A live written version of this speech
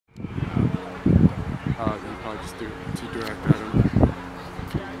Then probably just do too direct at him.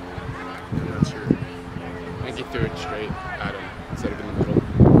 Yeah, that's true. I think he threw it straight at him instead of in the middle.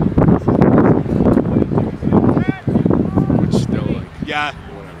 Which still like yeah.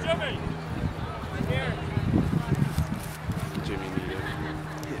 Whatever. Jimmy needed.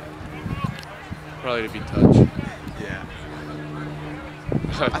 Yeah. Probably to be touched. Yeah.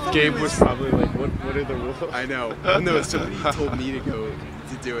 Gabe was probably like, what are the rules? I know. No, somebody told me to go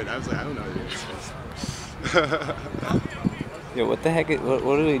to do it. I was like, I don't know. Yo, what the heck?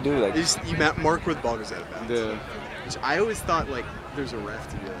 What do they do? Like, you mark where the ball goes out of bounds. Yeah. Which I always thought like there's a ref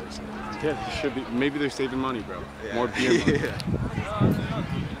to do that or something. Yeah, you should be. Maybe they're saving money, bro. Yeah. More beer money. Yeah.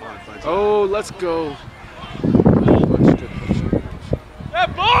 Oh, let's go. Yeah,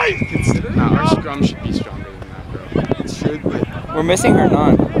 boys! Consider Nah, our scrum should be stronger than that, bro. It should, but we're missing her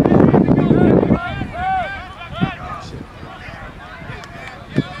non.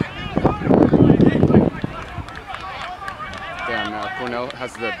 Damn, Cornell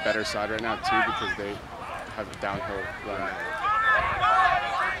has the better side right now too because they have a downhill run.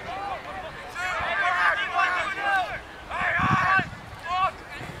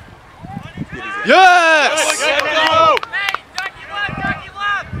 Yes!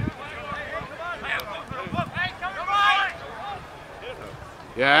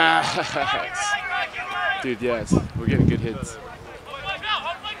 Yes! Dude, yes. We're getting good hits.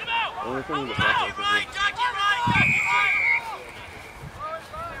 Only thing we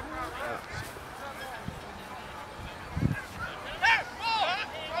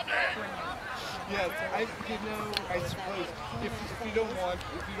Yes, I suppose if you don't want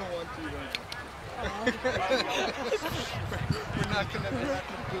to, then we're not gonna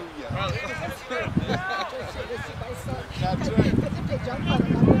do yet. That's right.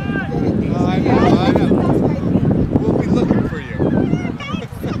 I know. We'll be looking for you.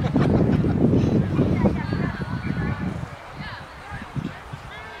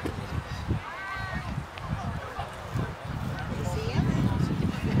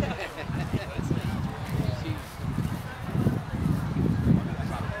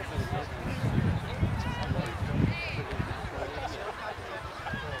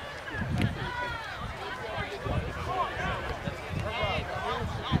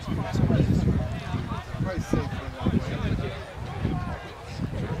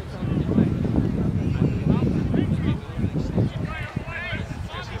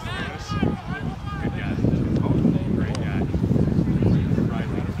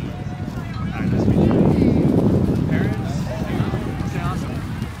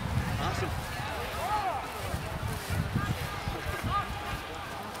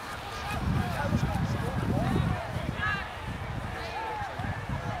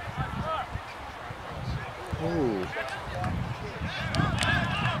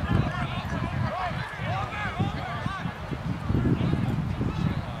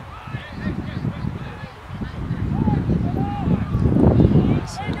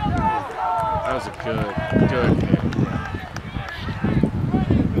 That was a good hit.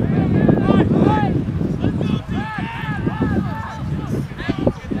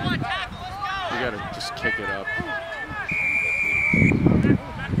 You gotta just kick it up.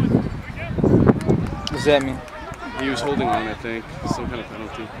 What does that mean? He was holding on, I think. Some kind of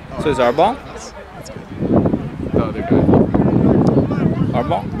penalty. So is our ball? That's good. The other guy. Our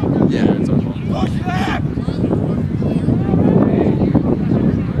ball? Yeah, it's our ball.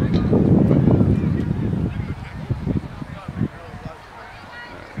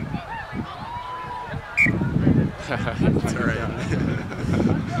 It's all right.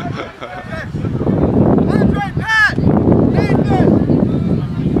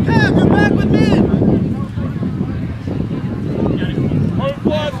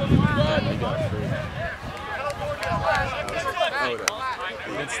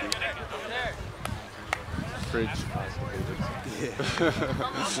 Fridge. Yeah.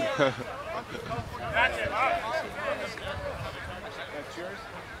 That's yours?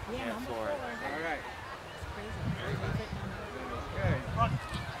 Yeah, for it. All right.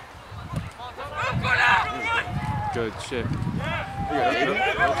 Good shit.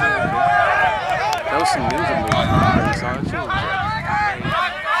 That was some ninja move. You saw that shit?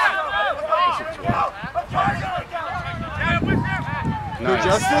 No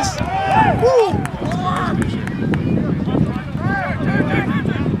justice? Woo!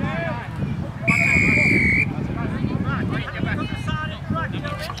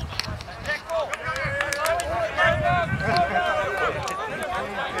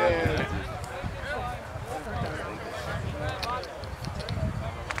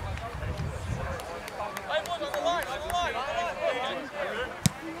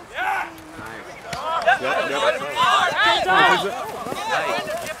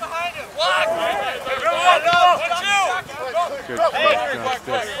 Good fuck,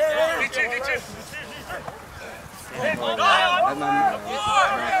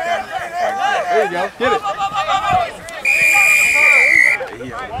 there you go. Get it.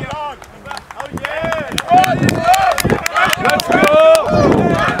 Let's go!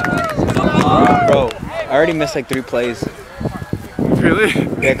 Bro, I already missed like 3 plays. Really?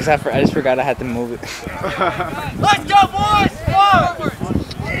 Yeah, because I just forgot I had to move it. Let's go, boys! Come on!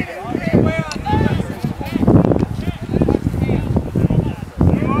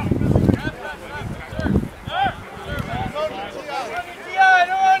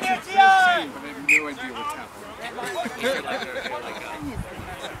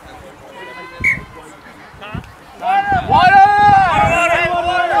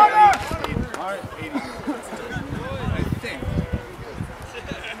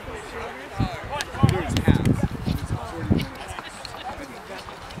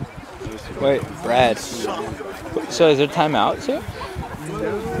 Wait, Brad. So is there timeout too? I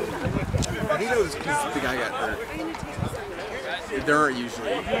think that was because the guy got hurt. There aren't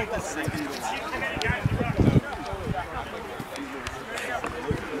usually.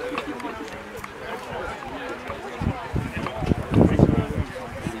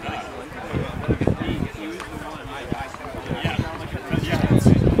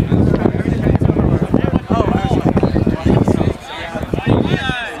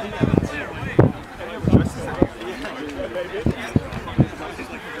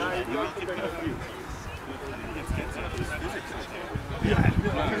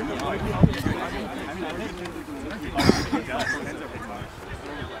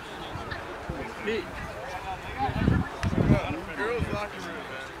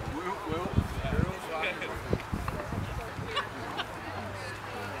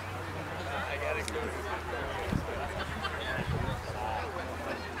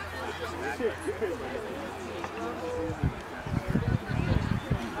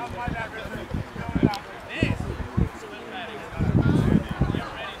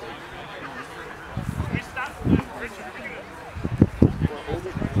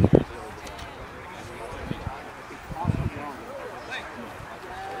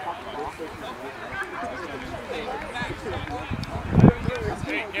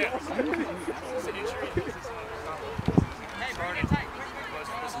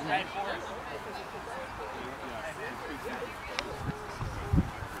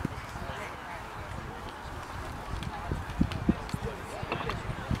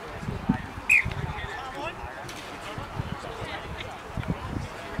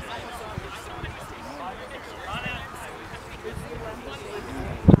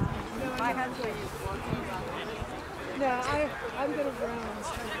 I'm going to run and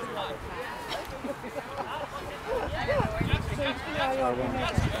start to figure out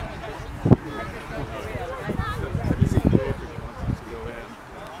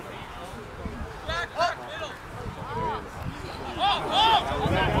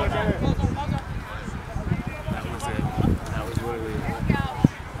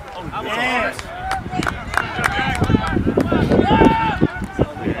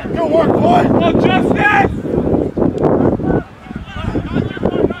Good work, boy! Oh, Justin!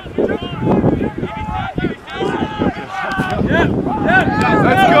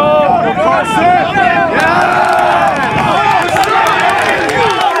 Let's go! Carson! Yeah!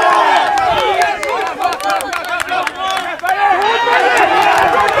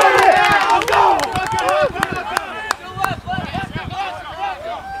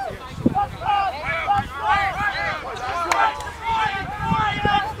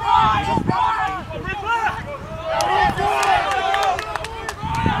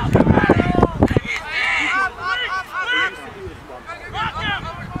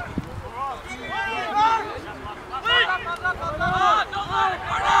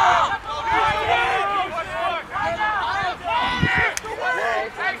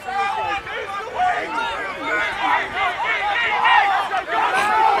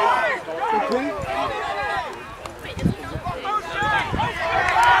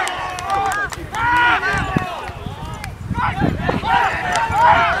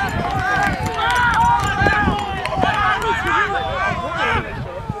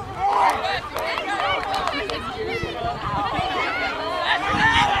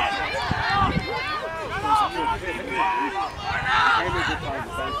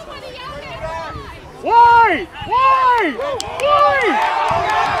 Why? Why? Why?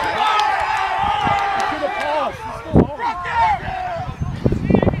 You could have paused.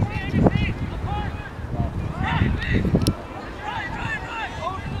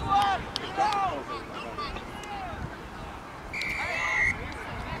 He's still home.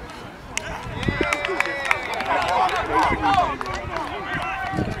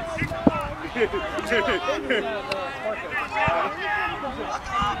 No,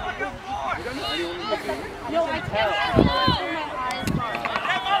 I can't.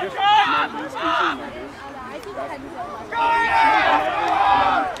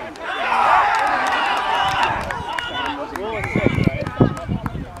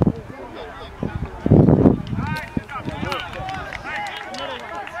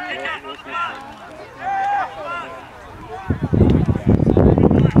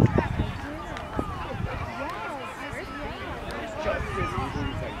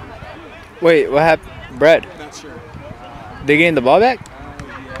 Wait, what happened? Brett, Not sure. they getting the ball back?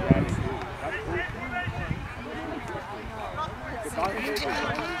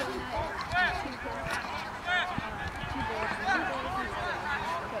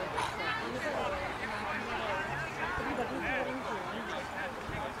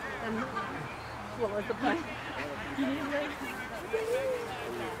 What was the play?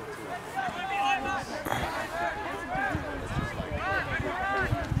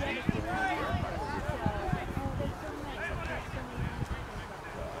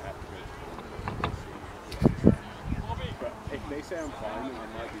 If they say I'm fine, then I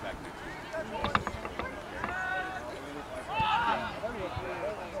might be back next week.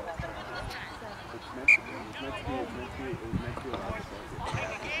 It's meant to be. It was meant to be a lot of stuff.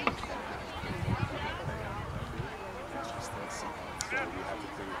 It's just that sometimes, so you have to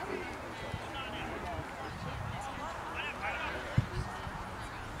bring it through.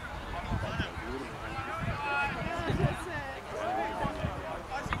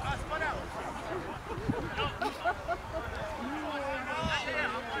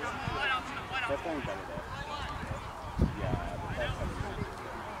 Definitely better though. Yeah,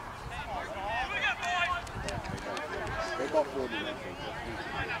 they got 40 minutes.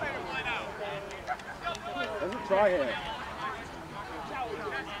 There's a try here.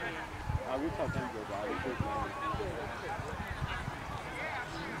 I wish I could go by.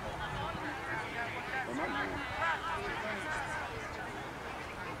 They might move.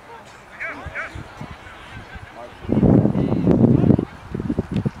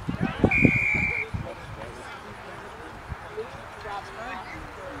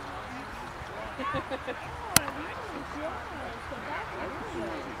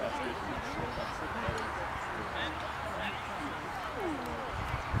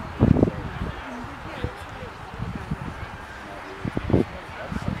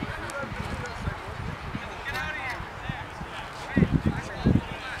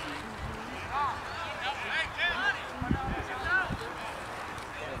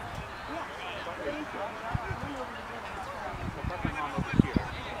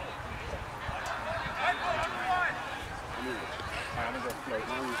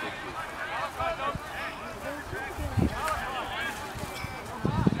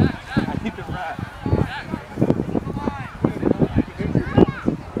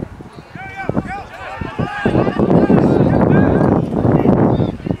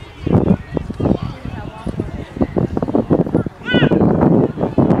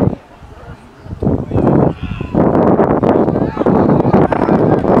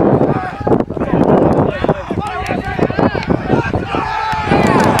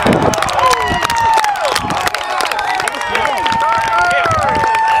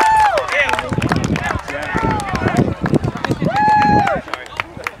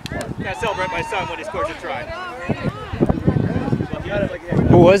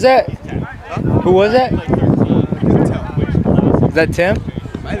 Who was that? Huh? Who was that? Is that Tim?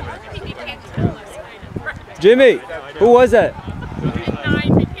 Jimmy, who was that?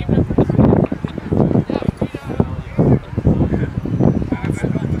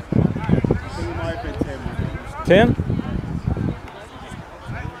 Tim?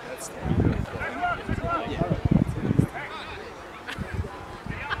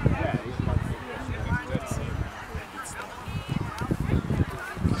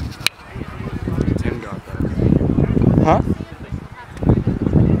 Huh?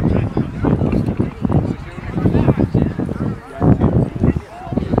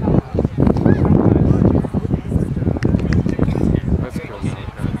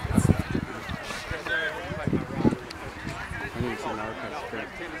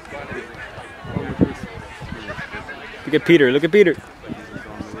 Look at Peter, look at Peter.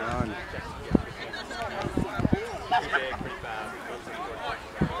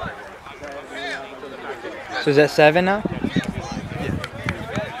 So is that 7 now?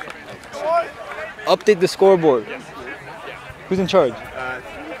 Update the scoreboard. Who's in charge?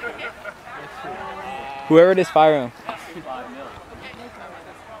 Whoever it is, fire him.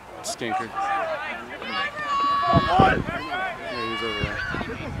 Stinker. Yeah, he's over there.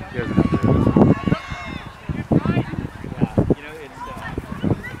 He hasn't been there.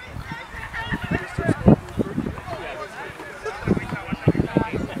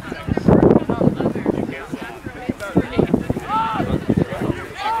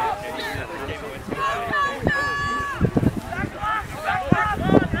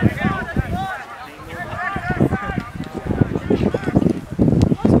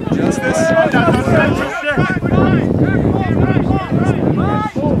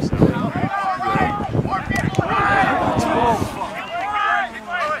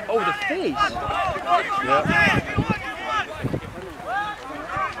 Oh, the face. Yep.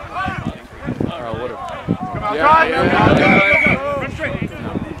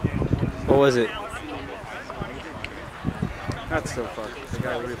 What was it? That's so fucked. The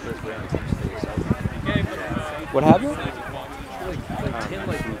guy really put it down. What happened?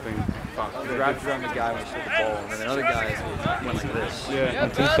 He wrapped around the guy when he took the ball, and then the other guys went like this. Yeah.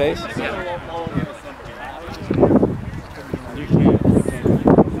 On Tim's face? You can't.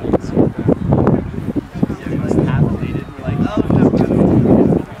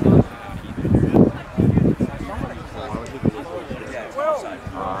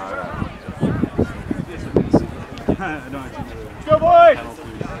 Go, boys!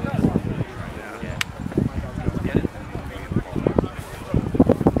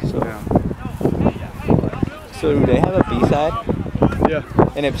 So do they have a B-side? Yeah.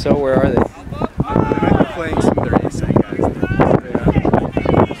 And if so, where are they? They might be playing some of their A-side guys.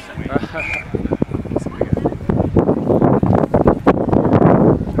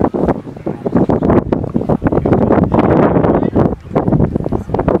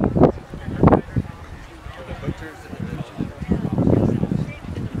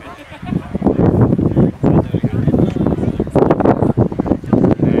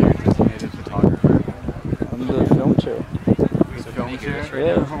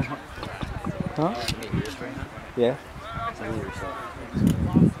 Yeah. Huh? Yeah.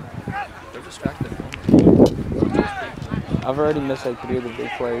 They're distracted. I've already missed like 3 of the big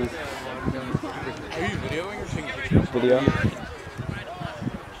plays. Are you videoing or taking pictures? Video.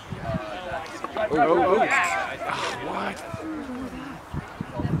 Oh. What?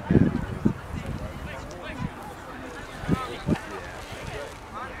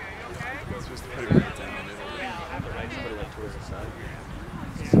 Supposed to put it right down the middle. Put it like towards the side.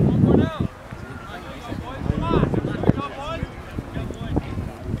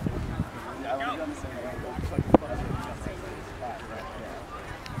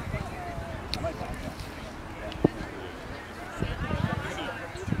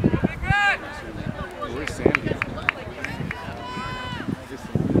 Where's Sandy?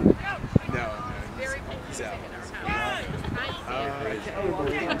 No, he's out.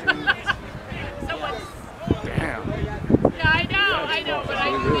 Damn. Yeah, I know, but I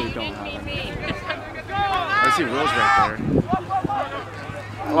really don't didn't mean me. I see Will's right there.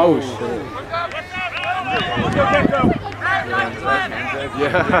 Oh shit.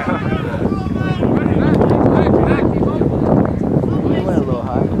 Yeah. He went a little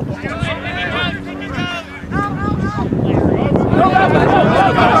high.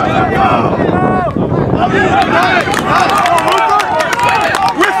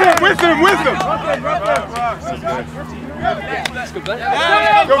 With him!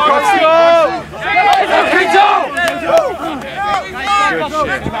 Go, Cruz!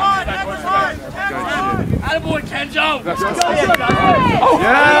 Attaboy, Kenjo! That's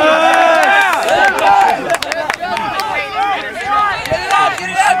Yes!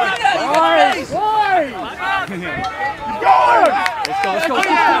 Let's go! Go,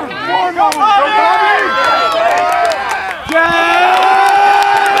 Bobby! Yeah!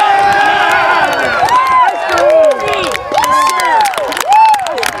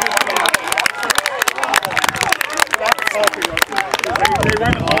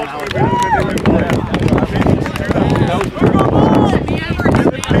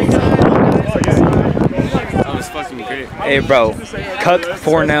 That was fucking great. Hey, bro. Cut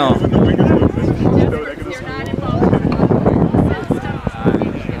Cornell.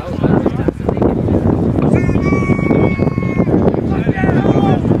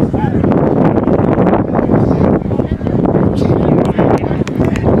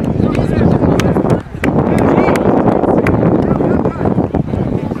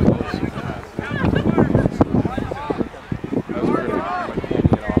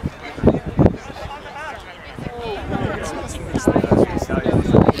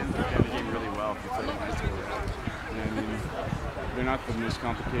 They're not the most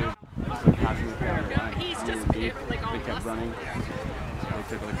complicated. It's like passing the line. He's just They kept running. They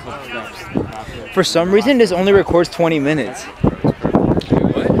took like a couple steps. Passed it. For some reason, this only records 20 minutes.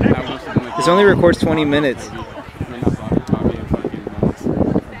 This only records 20 minutes.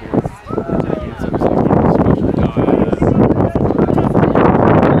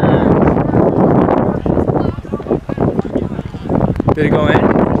 Did it go in?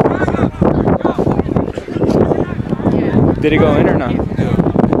 Did it go in or not?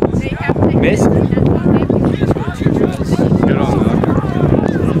 Miss? Good on that.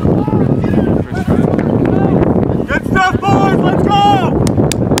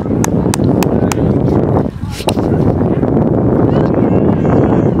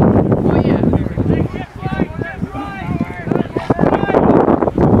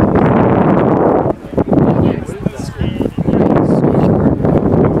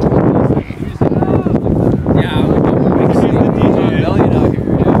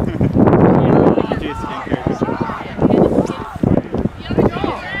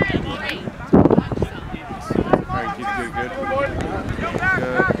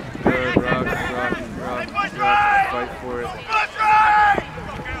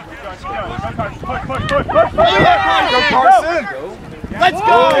 Carson! Let's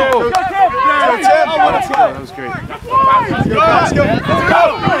go! Go, Tim! That was great. Let's go!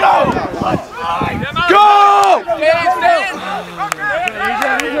 Go!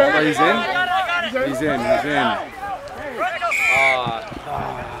 Oh, he's in? He's in.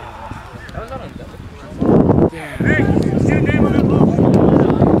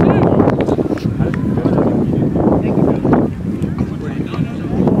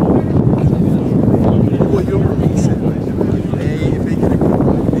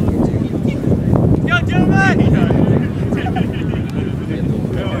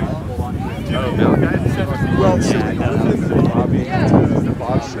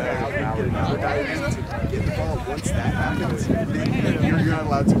 You're not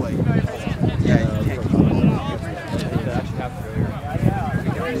allowed to play. Yeah, you can't keep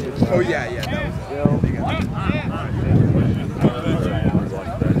Oh yeah, that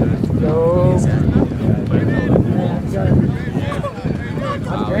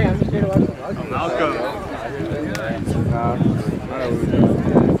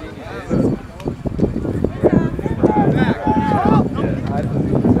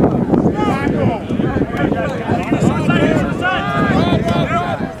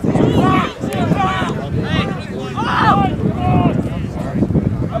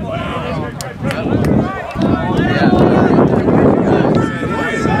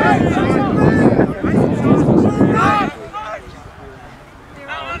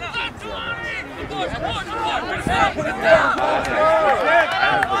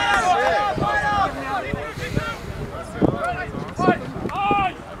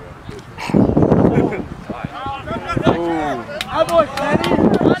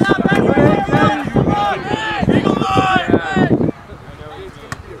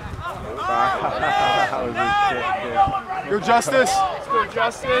Go Justice! Go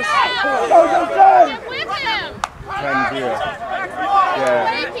Justice! 10-0. Yeah.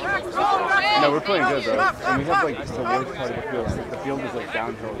 No, we're playing good though. And we have like just the worst part of the field. Like, the field is like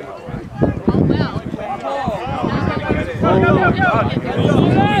downhill.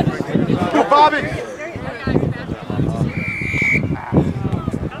 Go Bobby!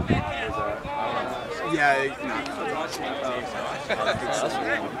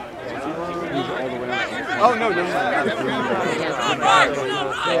 Oh no, never mind.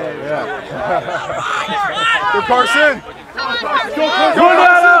 Go Carson! Go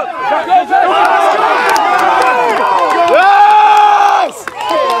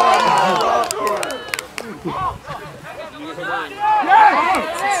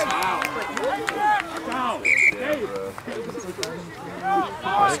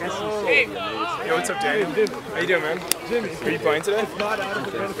Yo, what's up, Daniel? How you doing, man? Are you playing today?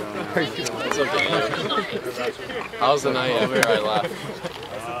 How's the night over here? I laughed.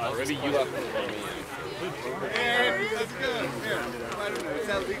 Maybe you left. That's good. Here. I don't know. Is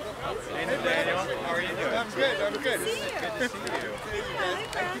that legal? Hey, Daniel. How are you doing? I'm good. I'm good. Good to see you.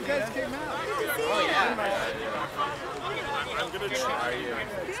 You guys came out. Oh, yeah. I'm going to try you.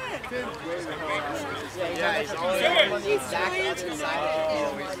 Yeah, he's always exactly on the side.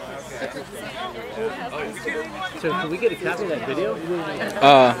 So can we get a copy of that video?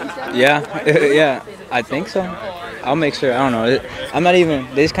 Yeah, I think so. I'll make sure. I don't know. I'm not even.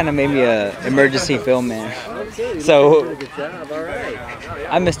 They just kind of made me a emergency film man. So Good job. All right.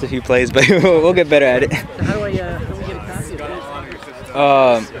 I missed a few plays, but we'll get better at it. So how do we get a copy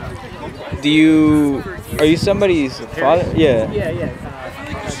of this? Are you somebody's father? Yeah.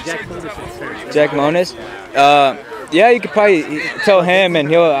 Jack Monis. Jack Monis. Yeah, you could probably tell him,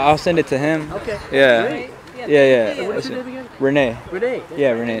 and I'll send it to him. Okay. Yeah. Great. Yeah. What's your name again? Rene. Renee.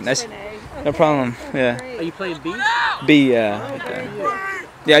 Yeah, Rene. Nice. No problem. Yeah. Are you playing B? B. Yeah.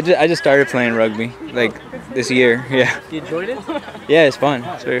 I just started playing rugby like this year. Yeah. You enjoyed it? Yeah, it's fun.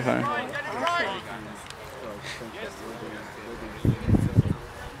 It's very fun.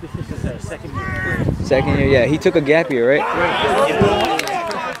 This is his second year. Second year. Yeah. He took a gap year, right?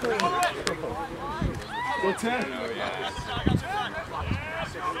 Go 10!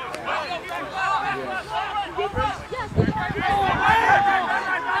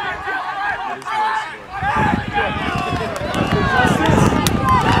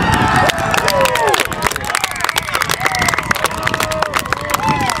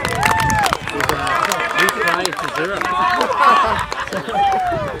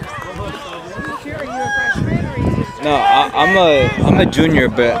 No, I'm a junior,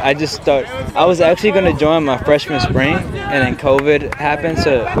 but I just started. I was actually gonna join my freshman spring, and then COVID happened,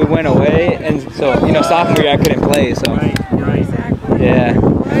 so we went away, and so sophomore year I couldn't play. So yeah,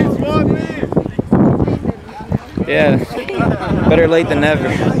 yeah, better late than never.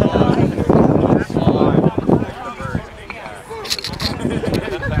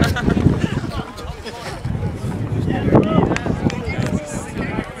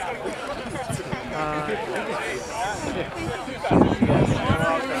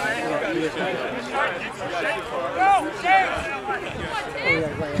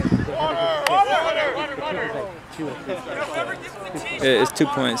 It's 2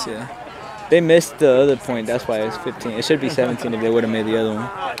 points, yeah. They missed the other point, that's why it's 15. It should be 17 if they would have made the other one.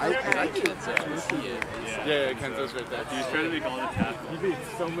 Yeah, Kenzo's right there. He was trying to make all the tackles. He made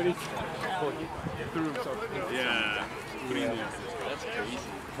so many. He threw himself. Yeah. That's crazy.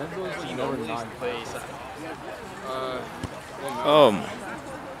 Kenzo's like number 9 place.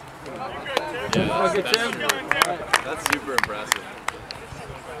 That's super impressive.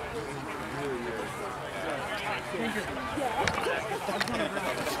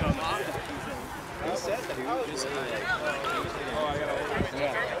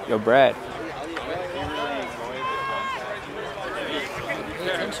 Yo, Brad.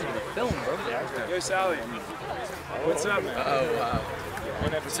 Yo, Sally. What's up, man? Oh, wow.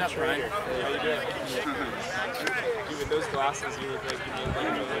 What's up, Ryan? How you doing? Dude, with those glasses, you look like you need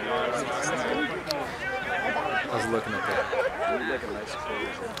I was looking at that.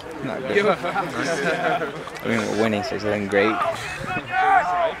 Not good. I mean, we're winning, so it's looking great.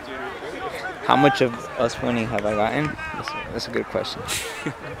 How much of us winning have I gotten? That's a good question.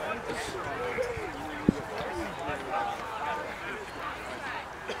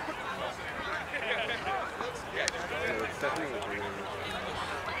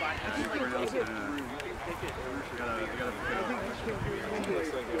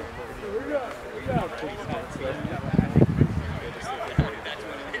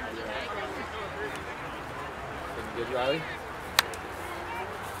 Good, Riley?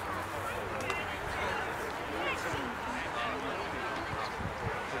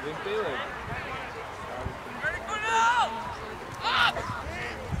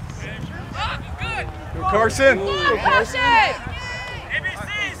 Go Carson! Go Carson!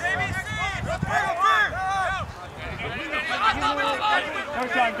 ABCs! Go,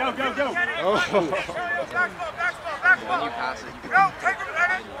 John, go! When you pass it, you can...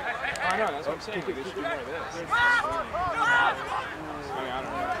 I know, that's what I'm saying. They should do more of this. I don't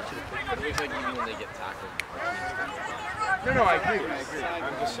know. It looks like you mean when they get tackled. No, I agree.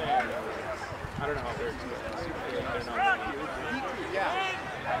 I'm just saying, I don't know how it works.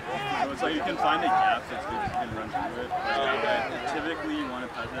 So it's like you can find a gap that's good, you can run through it. Typically, you want to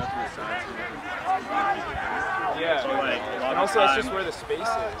pass it out to the side so Yeah. So like, And also, that's just where the space is.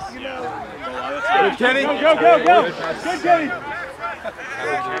 Yeah. So a lot of times, Kenny! Go! Good, Kenny!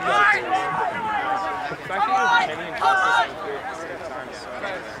 The fact that Kenny and Justice are good at the same time is so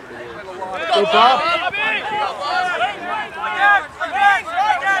nice. Go, Bob!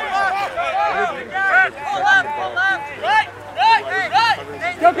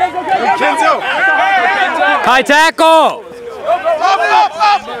 Go, Kenzo! High tackle!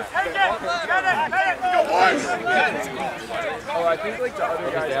 Oh, I think like the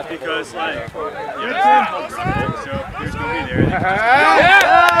other guys. because like, yeah, it's called Rugby, so there's nobody there.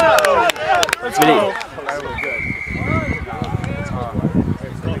 Let's go!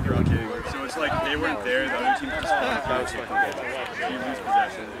 It's called Rugby, so it's like they weren't there, the other team just you lose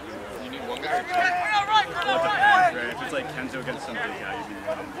possession. You need one guy. Right? If it's like Kenzo against some big guy, you'd be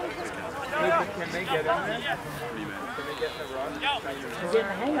winning. Can they get in there? What do you mean? Can they get in the run?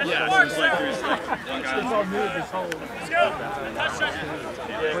 Yeah, so it's like there's like one guy.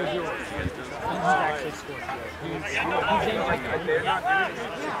 They're not doing it.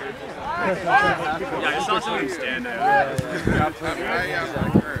 Yeah, I saw some of them stand there.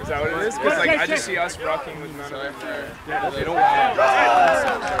 Is that what it is? Because like I just see us rucking with none of them there. They don't want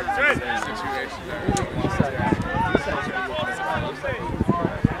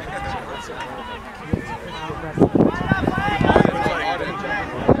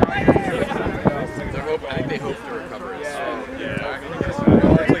I think they hope to recover it. Yeah.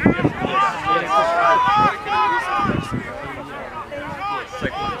 It's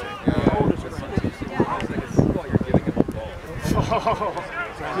like punting.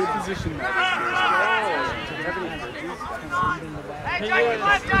 Good position, man.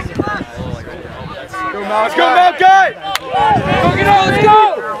 Go, Mal. Let's go, Mal, guy! Let's go!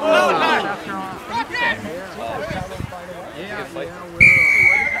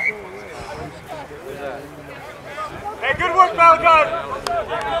 Hey, good work, Malachi!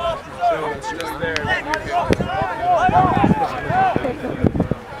 So it's just there. I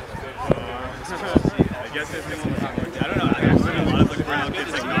guess if they want to work, I don't know. I've seen a lot of like Cornell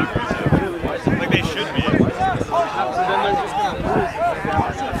kids like not great. Like they should be.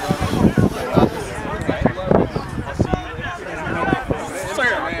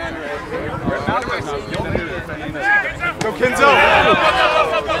 Go, Kenzo!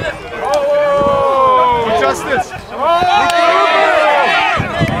 Oh! Justice!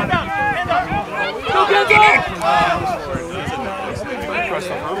 Go Kenzo!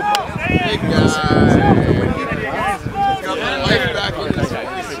 Big guy.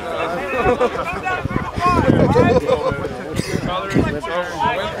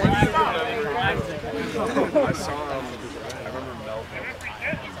 saw him. I remember Mel.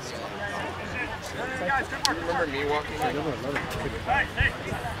 You remember me walking? I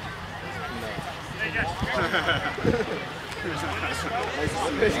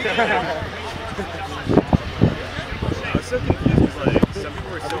was so confused because like some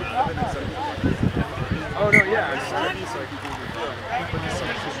people were so out of it and some people were. oh no, yeah, it's already so I can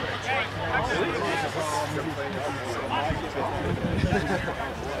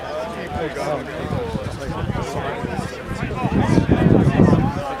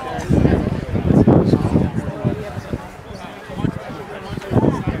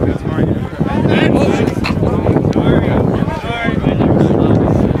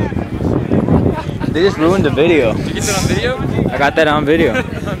They just ruined the video. Did you get that on video? I got that on video.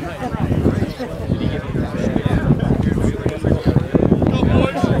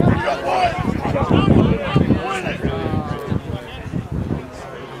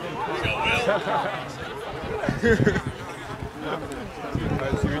 I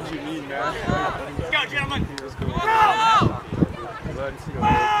see what you mean, man. Go, gentlemen!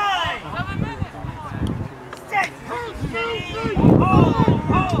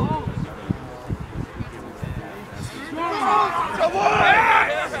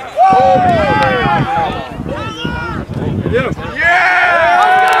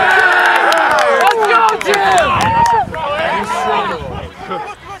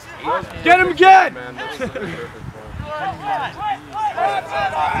 Get him again!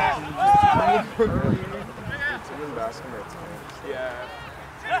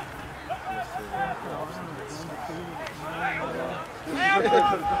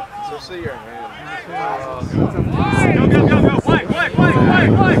 Especially your hand. Go! White!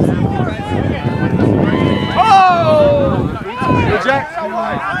 Oh! Good Jack.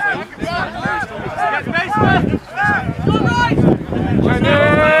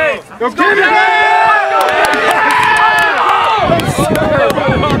 Go get it!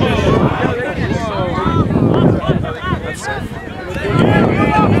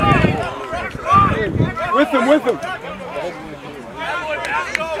 With him.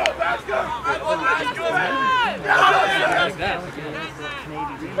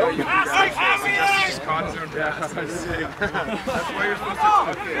 Just caught his own pass. That's why you're supposed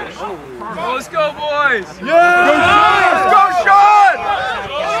to fish. Oh, let's go, boys! Yeah! Go, Sean!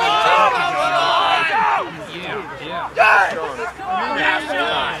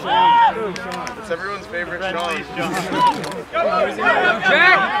 It's everyone's favorite Sean.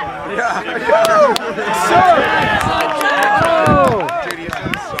 Jack! Yeah. Sir! Dude, he's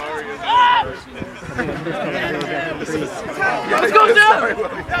so sorry. Let's go down!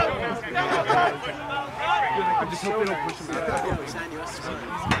 I'm just hoping they'll push him back.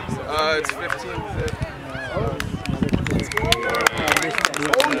 It's 15th.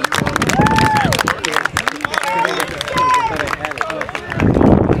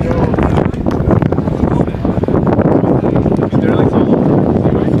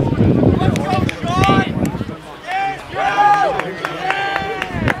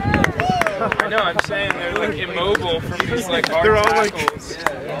 I know, I'm saying they're like immobile from these like hard They're all like tackles.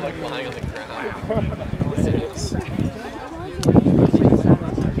 All like lying on the ground.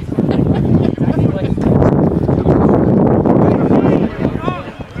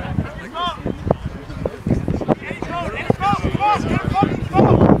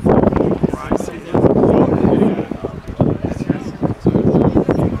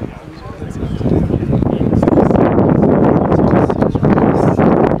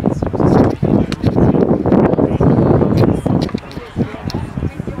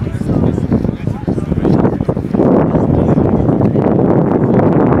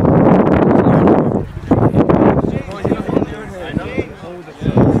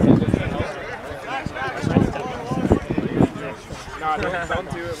 Don't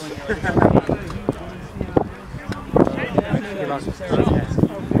do it when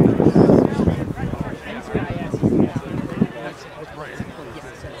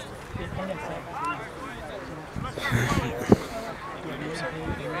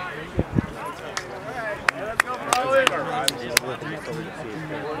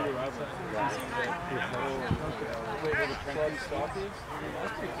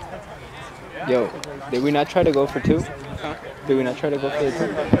Yo, did we not try to go for two? Huh? Did we not try to go for the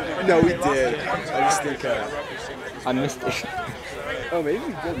two? No, we did. I just think I missed it. oh, maybe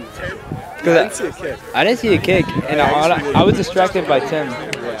we didn't. I didn't see a kick. I didn't see a kick, and I was distracted by Tim.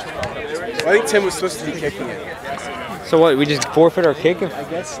 Yeah. Well, I think Tim was supposed to be kicking it. So what? We just forfeit our kick? I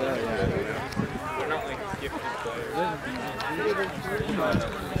guess so, yeah.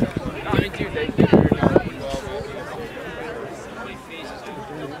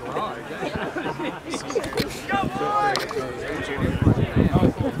 I'm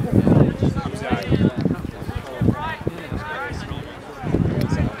Zach.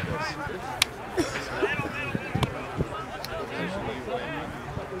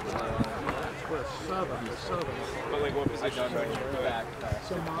 But like, what position? Back.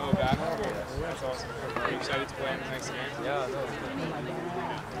 Oh, back. That's awesome. Are you excited to play in the next game? Yeah,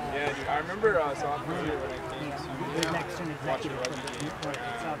 Yeah, dude, I remember sophomore year when I came to watch a rugby game.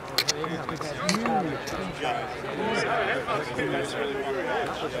 That's really fun. Yeah,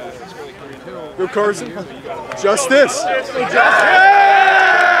 it's really cool. Go Carson. Justice.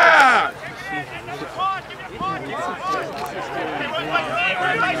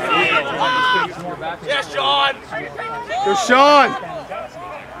 Yes, Sean! Go Sean.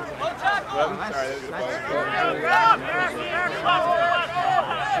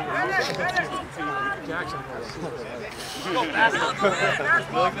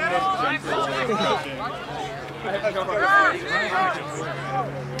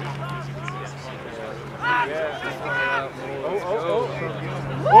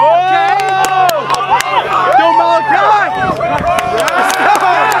 Go Malachi!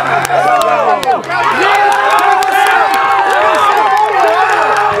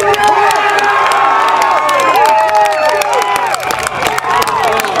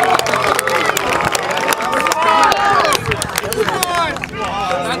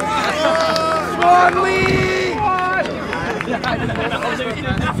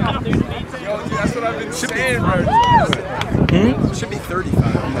 That's what I've been saying, bro. It should be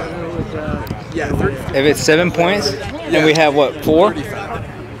 35. Yeah, 35. If it's 7 points, and we have what, 4? 5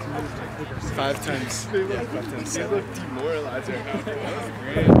 times. Yeah, 5 times 7.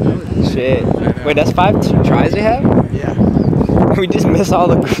 Shit. Wait, that's 5 tries they have? Yeah. We just missed all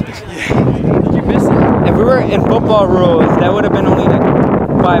the. Did you miss it? If we were in football rules, that would have been only like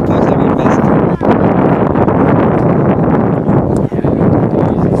 5 points that we missed.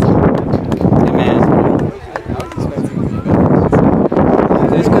 Hey man.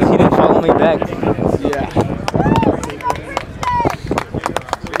 It's because he didn't follow me back. Yeah.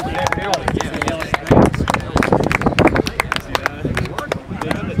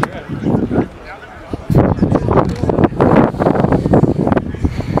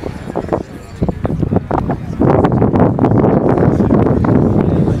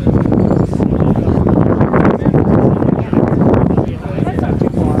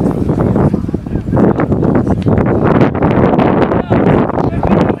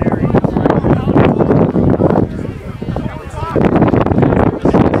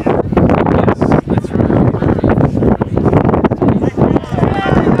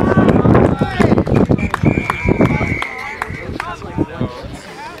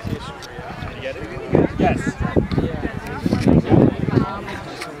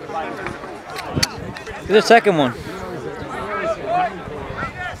 There's a second one.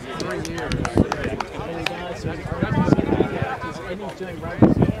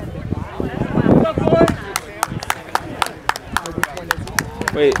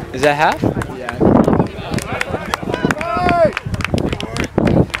 Wait, is that half? Yeah.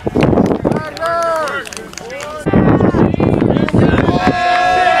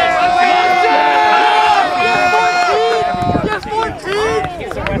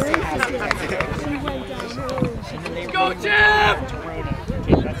 Go, Jim!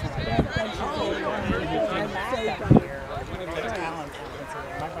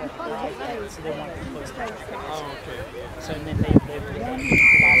 So then they the last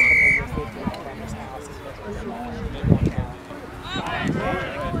couple of years they did from his house is what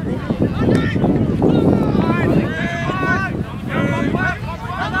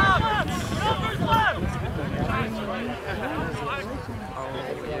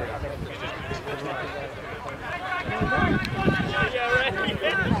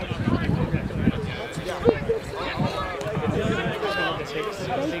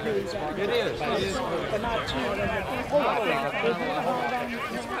It is. but not too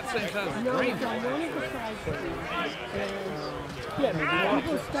yeah, maybe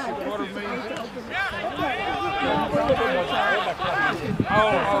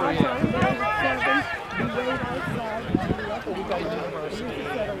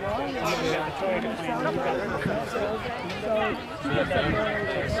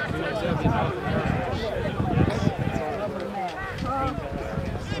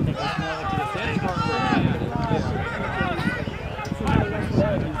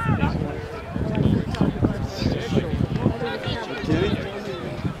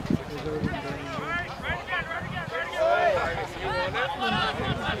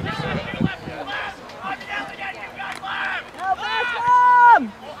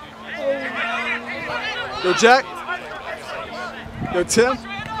Go Jack. Go Tim.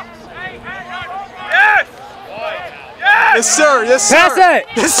 Yes! Yes, sir. Yes, sir. Pass it.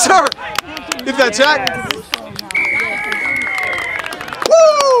 Yes, sir. Give that, Jack.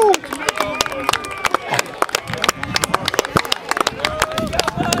 Woo!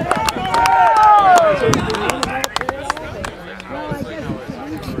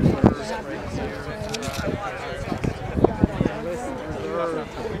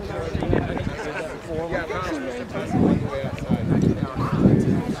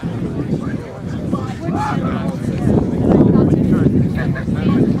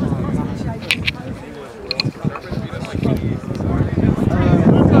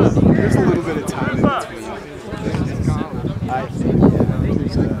 There's a little bit of time in between. I think,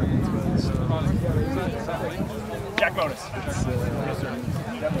 Jack bonus.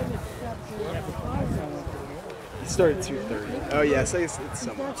 It started at 2:30. Oh yeah, so it's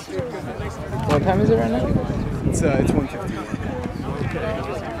somewhat. What time is it right now? It's 1:50.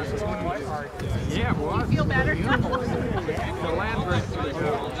 Yeah, well, Feel better? the land breaks pretty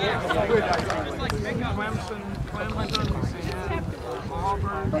good. Clemson,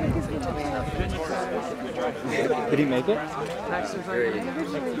 Auburn, Did he make it? Texas,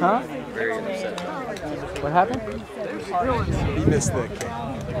 Huh? Very upset. What happened? He missed the kick.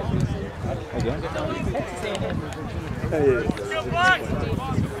 Again? I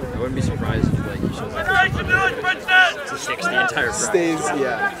wouldn't be surprised if like he shows up to 6 the entire practice. Stays,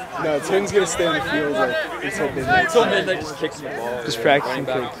 yeah. No, Tim's gonna stay on the field like until midnight. Until midnight, just kicks the ball. Just practicing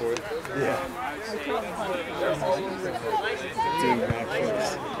running back and forth. Yeah. Doing backflips.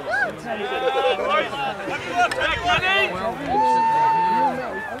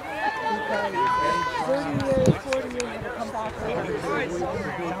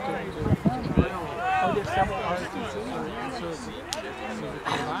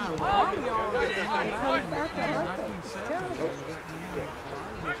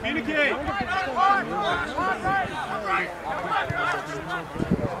 Communicate.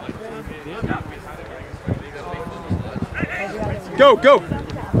 Go, go!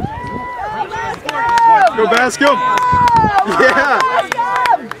 Go, Bascom! Yeah!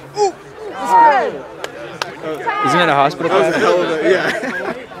 Ooh! Isn't it a hospital That was a pass? hell of a, yeah.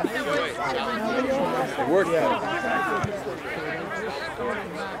 It worked.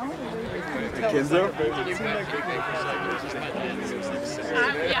 Kinzo?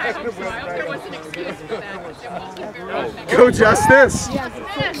 Go, Justice! I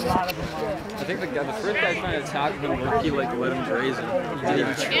think the first guy trying to attack him, he like let him graze him. He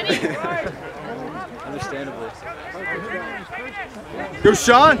didn't even try. Understandable. Go,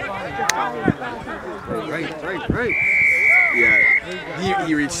 Sean! Right. Yeah,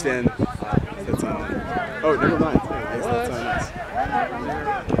 he reached in. That's on him. Oh, never mind. I guess that's on us.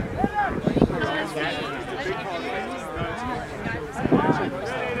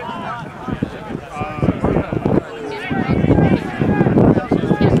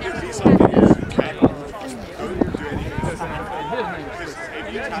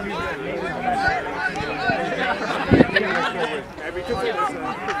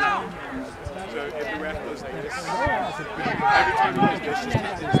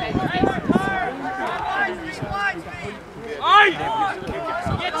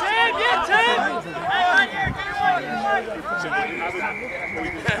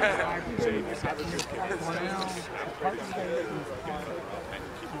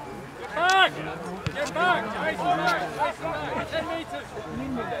 Get back! 10 meters!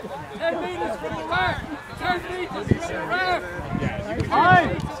 10 meters from the left! 10 meters from the left!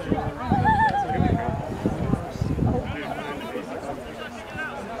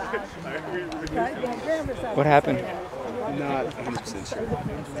 What happened? Not 100% sure.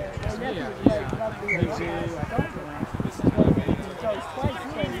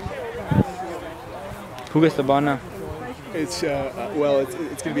 Who gets the ball now? It's well,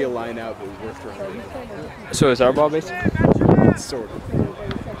 it's gonna be a line out, but we worked around it. So it's our ball, basically? Sort of.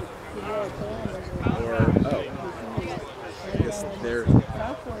 Or oh, I guess they're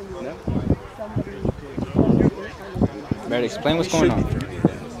no. Brad, explain what's going on.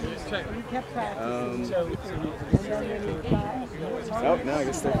 Oh no, I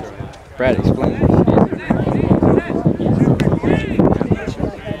guess they're throwing it. Brad, explain.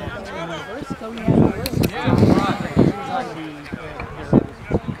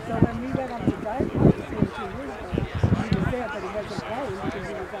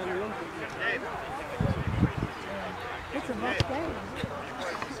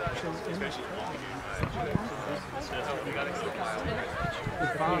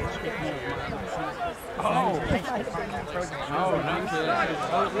 Oh, no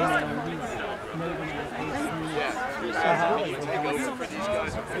kidding.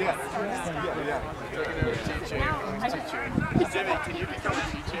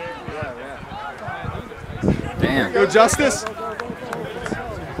 Damn. Go Justice.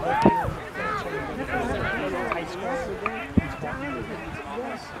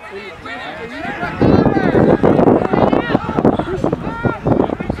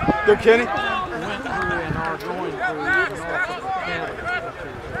 Go Kenny.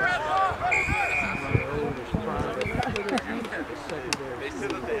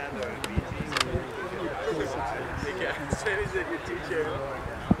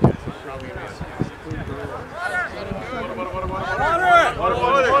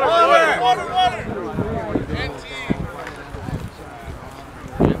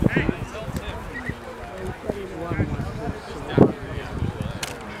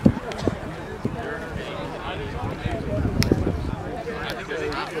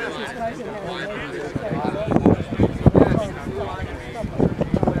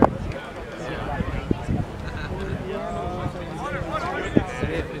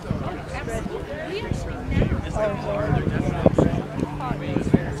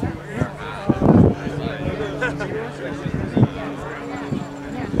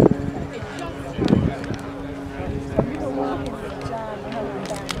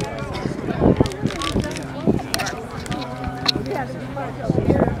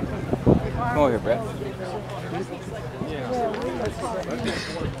 Come over here, Brett.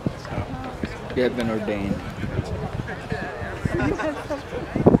 You have been ordained. I'm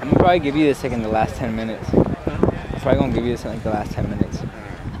gonna probably give you this like in the last 10 minutes. I'm probably gonna give you this in like the last 10 minutes.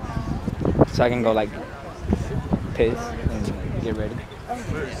 So I can go like piss and like, get ready.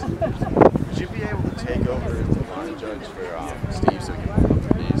 Would you be able to take over as the line judge for Steve so he can move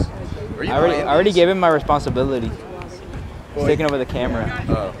up these? I already gave him my responsibility. He's taking over the camera.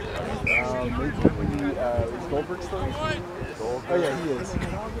 Oh. Is Goldberg still? Oh yeah, he is. I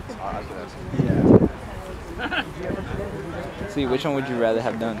can ask him. Yeah. See, which one would you rather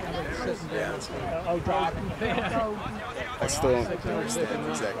have done? Yeah, that's fine. I still don't understand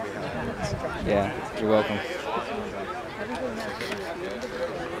exactly how it works. Yeah, you're welcome.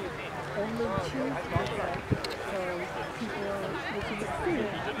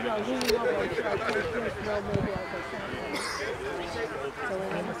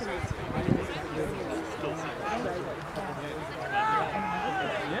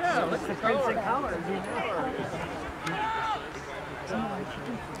 Yeah, look at the Princeton colors.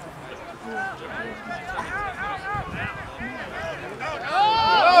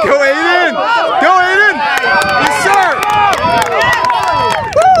 Go Aiden! Go Aiden! Yes, sir!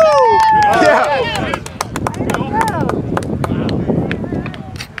 Woo! Yeah!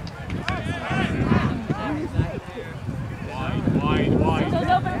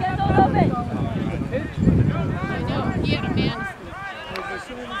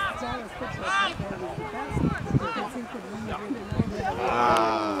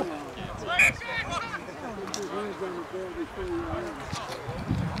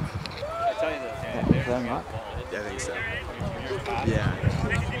 Is that not? Yeah, I think so. Yeah.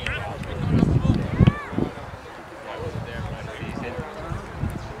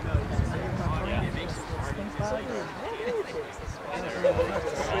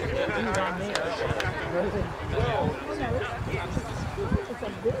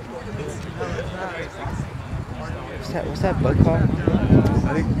 What's that bug called?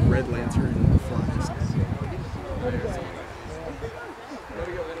 I think Red Lantern flies.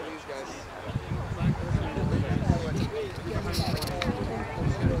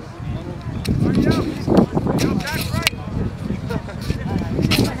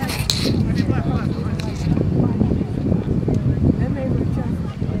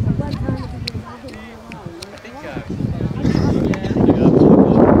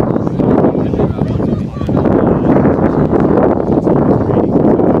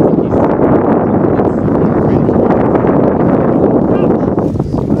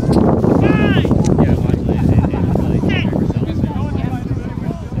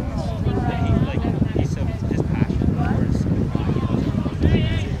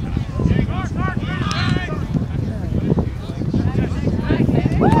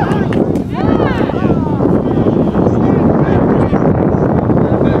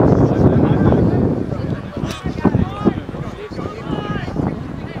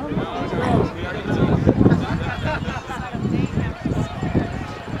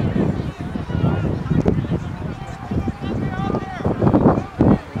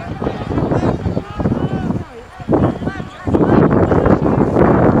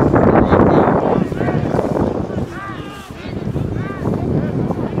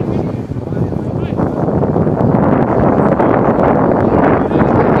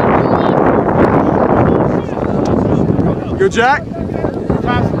 Jack.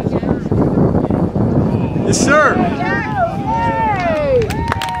 Yes, sir.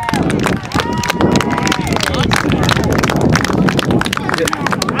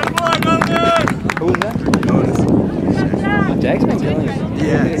 Who was that? Jack's been killing it.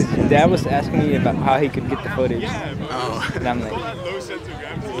 Yeah. Dad was asking me about how he could get the footage. Oh. And I'm like,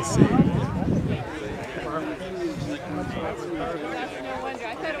 We'll see.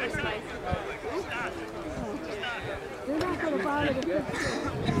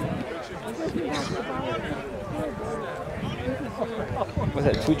 was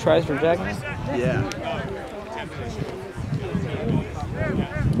that 2 tries for Jack? Yeah.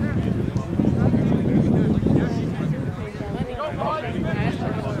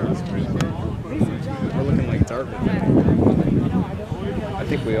 We're looking like dark. I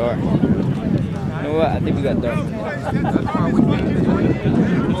think we are. You know what? I think we got Dartmouth.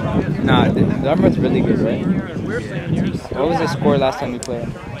 Nah, Dartmouth's really good, right? What was the score last time we played?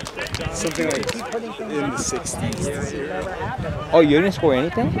 Something like in the 60s to 0. Oh, you didn't score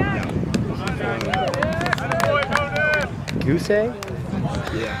anything? Goose egg?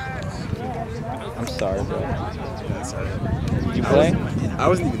 Yeah. I'm sorry, bro. That's all right. Did you play? I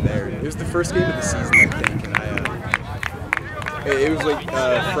wasn't even there. It was the first game of the season, I think, and it was like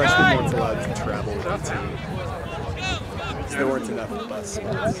freshmen weren't allowed to travel with the team. So there weren't enough bus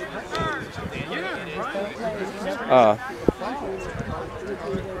spots.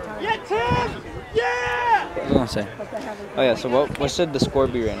 Yeah, Tim! Yeah! What was I gonna say? Oh yeah, so what should the score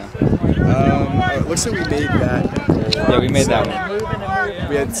be right now? It looks like we made that. Yeah, we made that one.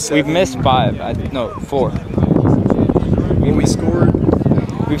 We had 7. We've missed 5. No, 4. We scored.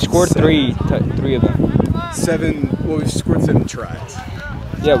 We've scored 3 of them. 7. Well, we've scored 7 tries.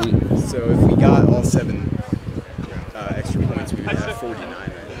 Yeah, So if we got all 7 extra points, we would have 49 right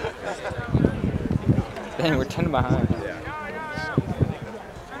now. Dang, we're 10 behind. Yeah.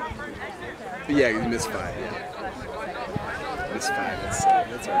 But yeah, you missed 5. Yeah. Missed 5. That's all right.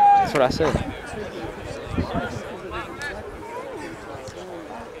 That's what I said.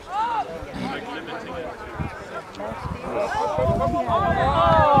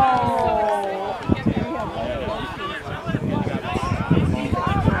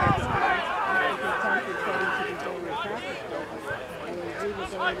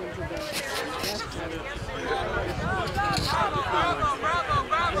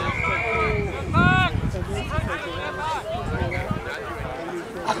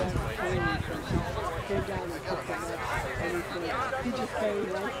 He just paid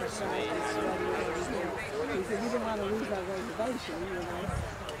right for size. He said, we didn't want to lose our reservation, you know.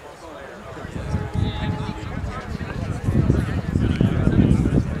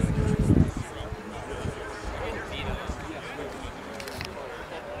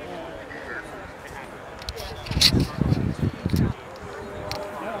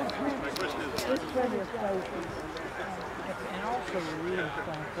 There's plenty of places. And also Reade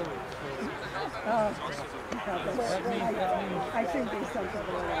going through. I think there's something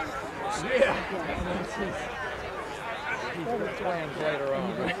going on. Yeah. He's playing later on.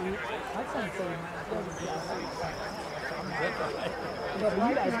 I think so. But you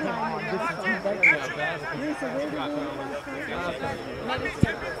guys came on just a few days ago. Lisa, where did you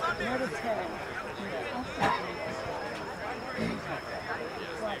Meditate.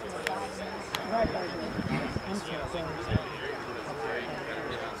 Right by there. I'm sorry.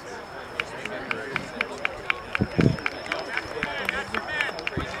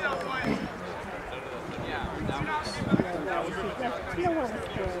 You know what it's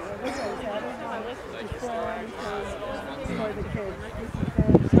for? This is for the kids.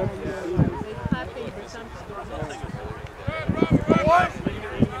 This is happy for some schools.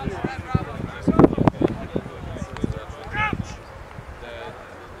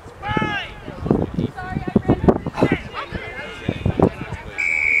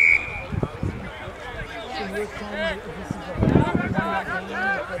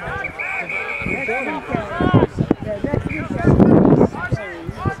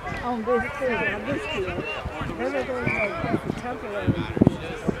 On this field, everything is temporary.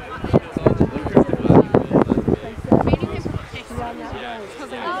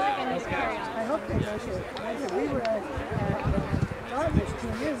 I hope they make it. We were at Dartmouth 2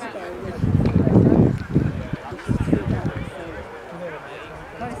 years ago.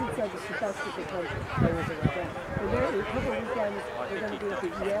 Tyson said it's the best we could hope. There was a couple of weekends we're going to be at the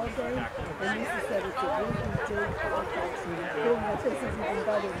Yale game, and Lisa said it's a really big conference, and this is even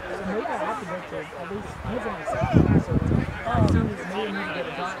better. Maybe I have to make it at least live in the South.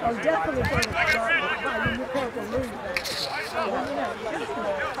 Oh, definitely go to Dartmouth. I mean, you can't believe that.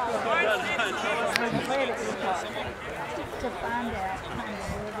 to find out kind of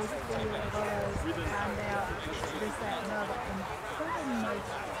where this field was, find out this, that, and other. And some of them knows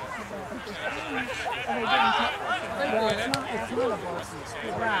about the thing, and they didn't talk about it. Well, it's not a varsity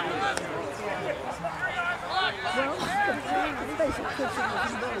school. Right. Well, the basic kitchen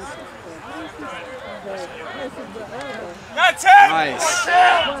was very simple. That's it! Nice.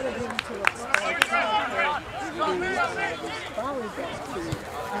 Wanted him to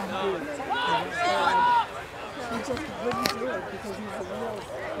he just wouldn't do it because he's a real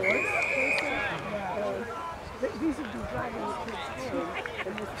sports person. But he should be driving the kids home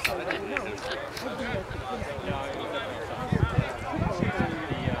and just say, no,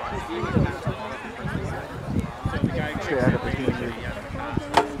 I'd be at the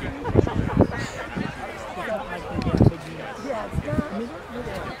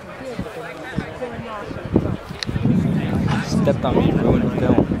Stepped on me, ruined the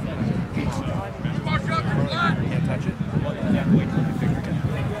film. Can't touch it.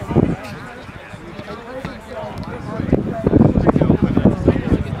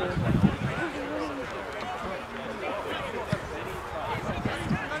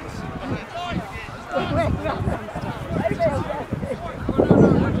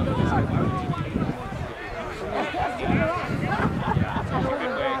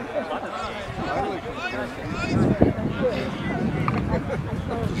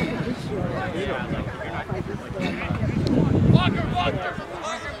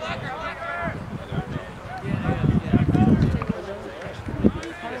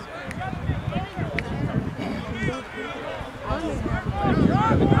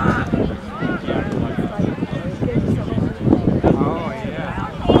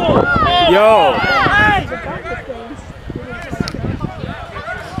 Yo!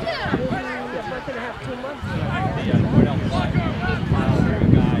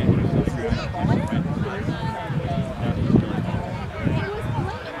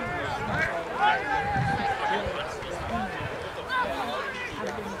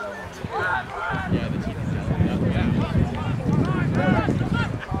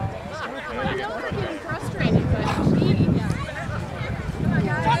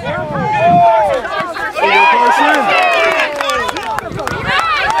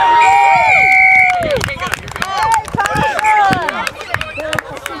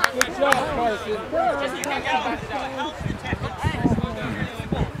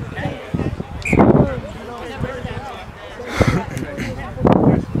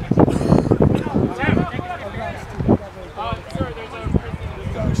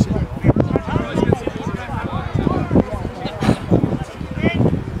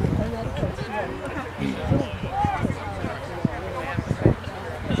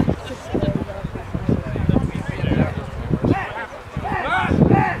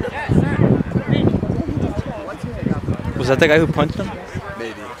 Was that the guy who punched him?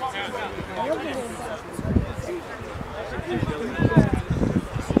 Maybe.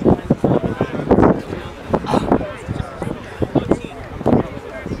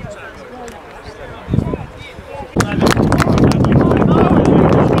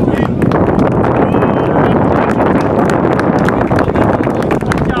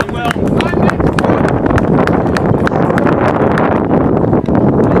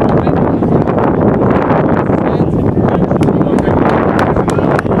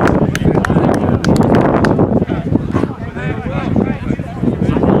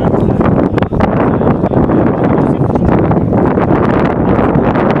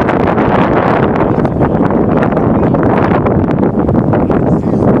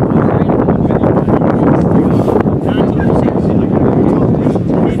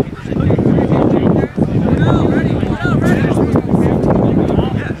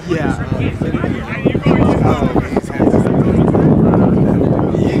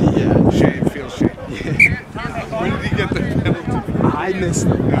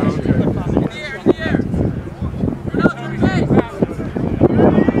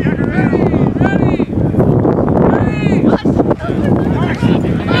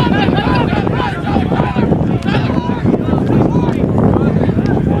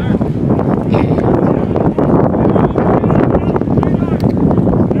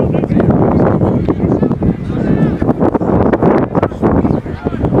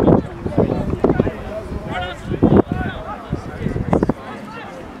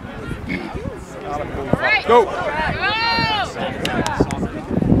 Go!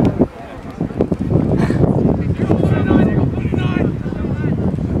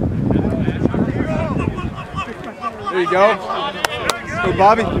 There you go. Go,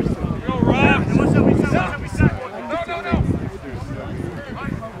 Bobby.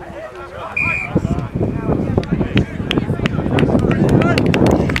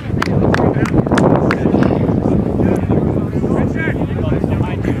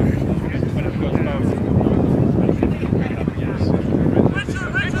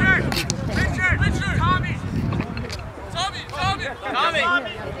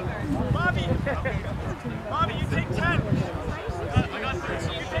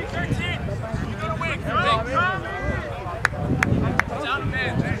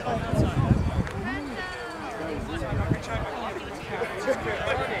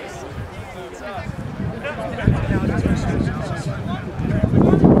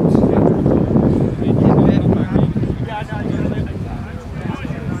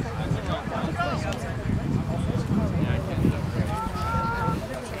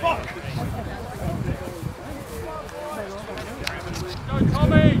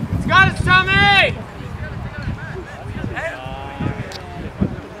 Got it, Tommy!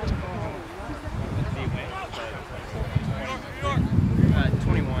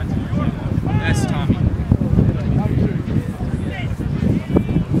 21. That's Tommy.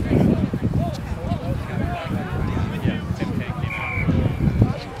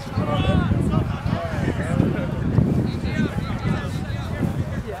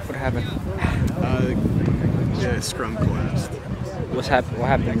 What happened? Yeah, scrum collapsed. What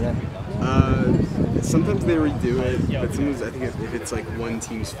happened then? Sometimes they redo it, but sometimes I think if it's like one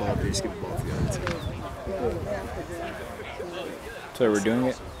team's fault, they just give the ball to the other team. So we're doing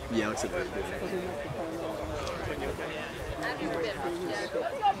it? Yeah, looks like they're doing it.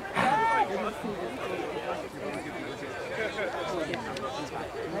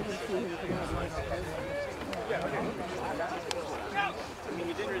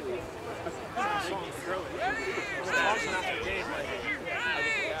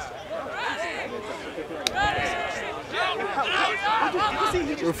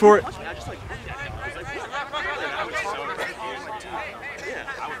 Go for it.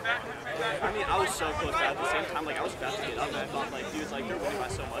 I mean, I was so close, but at the same time, like, I was about to get up, and I thought, like, dude, like, they're winning by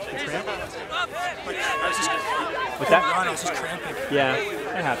so much. I was just What's that? I was just cramping. Yeah,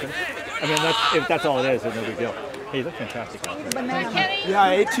 it happens. I mean, if that's all it is, it's no big deal. Hey, you look fantastic out there. Yeah,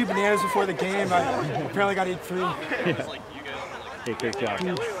 I ate 2 bananas before the game. I apparently got to eat 3. Yeah. Hey, great job.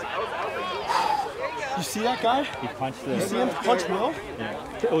 You see that guy? He punched the... You see him punch Will?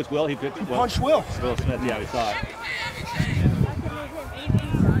 Yeah. Oh, it's Will? He punched Will. Will Smith, yeah, we saw it.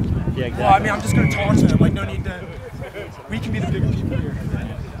 Yeah, exactly. Well, I mean, I'm just going to taunt him. Like, no need to... We can be the bigger people here.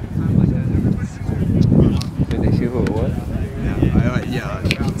 Did they see who it was? Yeah.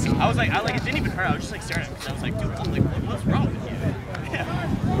 I was like, it didn't even hurt. I was just like staring at him because I was like, dude, what's wrong with you? Yeah.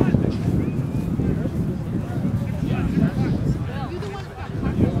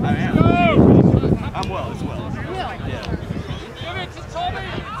 I am. I'm well as well. Yeah.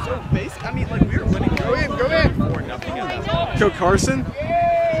 So basically, I mean, like, we were winning. Go in. 4-0 at that point. Go Carson.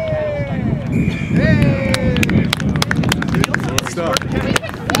 What's up?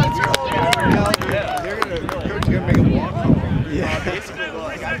 Coach gonna make a walk home. Yeah. Basically,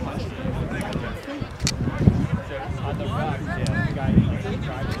 like, I punched him.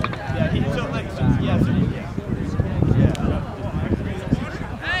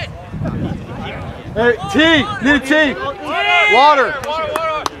 Hey, tea! Need a tea! Water!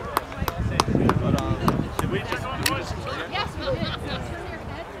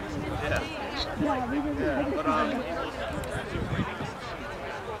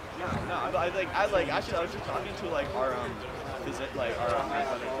 I was just talking to like our visit, like our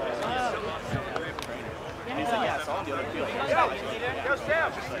athletic trainer. And he's like, yeah, I saw him the other field. Go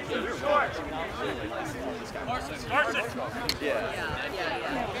Sam!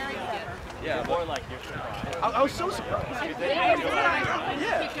 Yeah, more like you're surprised. I was so surprised. Yeah.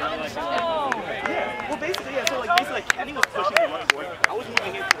 Well, basically, yeah. So like, Kenny was pushing the run forward. I was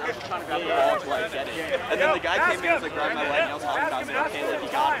moving in. I was just trying to grab the ball to like get it. And then the guy came in and was like, grabbed my leg, and I was talking about it. Okay, like he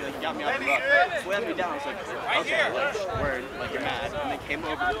got me off the rough. Slammed me down. I was like, okay, like, word, like you're mad. And then came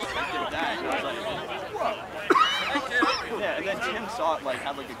over and did that. And I was like, whoa. Yeah, and then Tim saw it, like,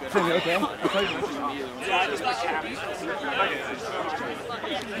 had like a good. Okay. I thought you were listening to me. Yeah, I just like happy.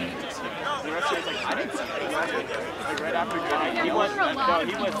 The rest of it was like, I didn't see it. Like right after going, he was,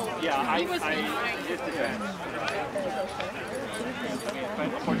 yeah, I just did that.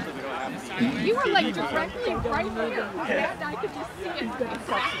 You were like directly right here. And I could just see it.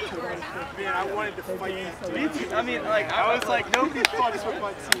 Man, I wanted to fight this team. Me too. I mean, like, I was like, nobody fucks with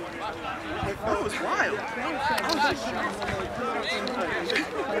my team. That was wild. I was just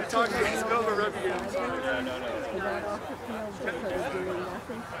We're talking about spill the rugby game.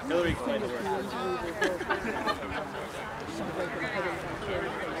 No. Hillary explained it.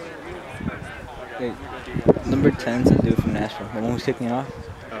 Hey, number 10's a dude from Nashville. The one who's kicking off?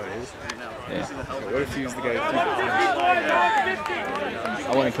 Oh, it is? Yeah. What if he was the guy who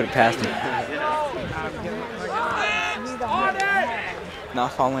I wouldn't put it past him.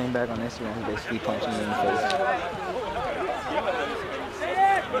 Not following back on Instagram, he basically punching me in the face.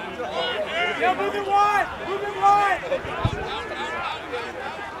 Yeah, move it wide!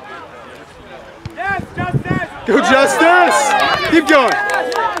 Yes, Justice! Go Justice! Keep going!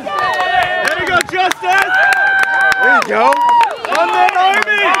 There you go, Justice! There you go! On that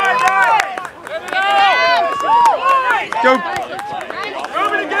Army! Go!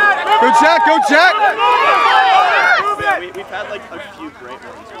 Go Jack! We've had like a few great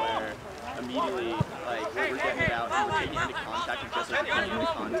ones where immediately, like, we're getting it out and we're taking into contact and just like getting into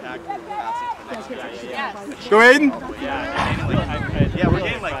contact and passing to the next guy. Go Aiden! Yeah, we're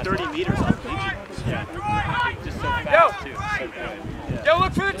getting like 30 meters off the beach. Yeah. Just so fast, too. So good. Yeah. Yo,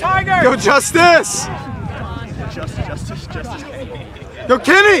 look for the tiger! Go Justice! Justice. Go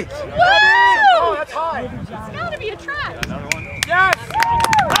Kenny! Oh, that's high. It's gotta be a try. Another one. Yes!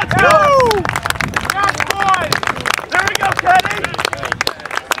 Let's go! Yes, boys! There we go, Kenny!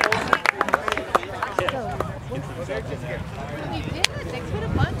 You did. They put a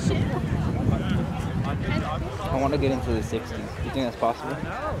bunch in. I want to get into the 60s. You think that's possible?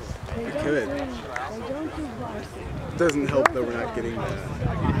 We could. Doesn't help that we're not getting the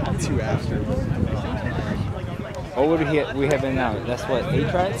 2 after. What would we have been now? That's what, 8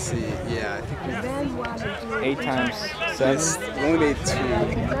 tries? Let's see, yeah, I think 8 times 7? we only made 2.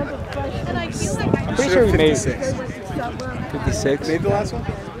 And I feel like I'm pretty sure we made 56. 56. Made the last one?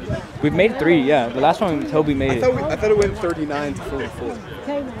 We've made 3, yeah. The last one, Toby made it. I thought it went 39 to 44.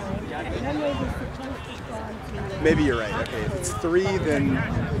 Maybe you're right. Okay, if it's 3, then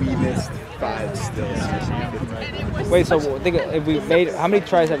we missed 5 still. Wait, so think if we made, how many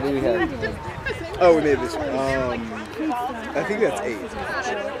tries have we had? Oh, we made this one. I think that's 8.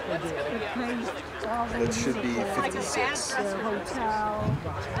 That should be 56.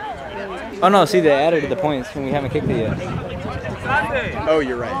 Oh no, see, they added the points when we haven't kicked it yet. Oh,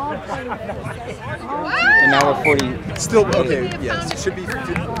 you're right. And now we're 40. Still, okay, yes. It should be,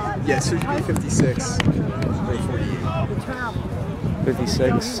 yes, it should be 56 or 48.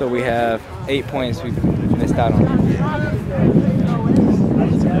 56, so we have 8 points we missed out on.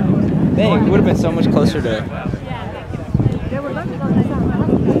 Dang, it would have been so much closer to...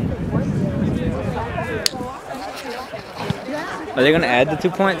 Are they going to add the 2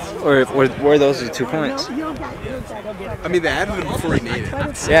 points? Or were those the 2 points? I mean, they added them before he made it.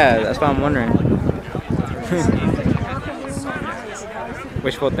 Yeah, that's what I'm wondering.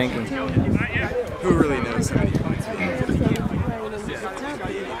 Wishful thinking. Who really knows how many points?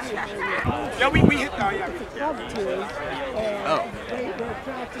 Yeah, we hit. Oh, yeah. Oh.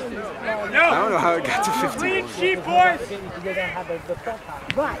 No. I don't know how it got to 51. Clean sheet, boys.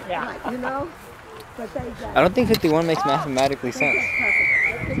 Right, you know? I don't think 51 makes mathematically sense.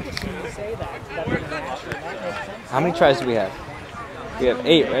 How many tries do we have? We have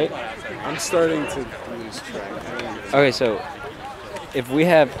 8, right? I'm starting to lose track. Okay, so if we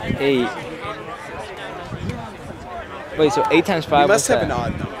have 8... Wait, so 8 times 5, We must what's have that? an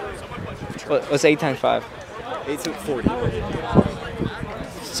odd number. What's 8 times 5? 8 to 40.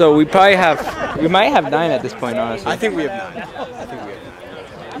 So we probably have... We might have 9 at this point, honestly. I think we have 9.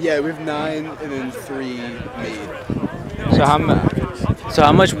 Yeah, we have 9 and then 3 made. So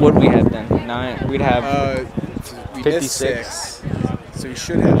how much would we have then? 9. We'd have We 56. missed 6. So we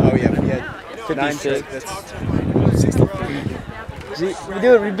should have. Oh yeah, we had 9. 56. That's 63. See,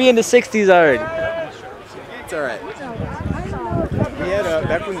 dude, we'd be in the 60s already. It's all right. We had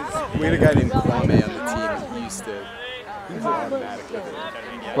back when we had a guy named Kwame on the team. He was automatic.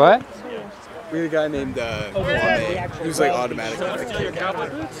 What? We had a guy named Kwame. He was like automatic with the kick.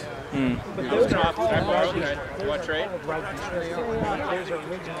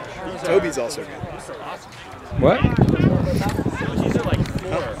 Toby's also good. What?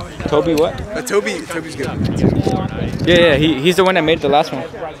 Toby what? Toby's good. Yeah, he's the one that made the last one.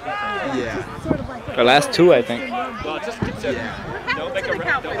 Yeah. The last 2, I think.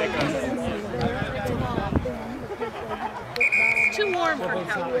 it's too warm for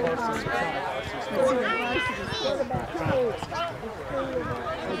cowboys.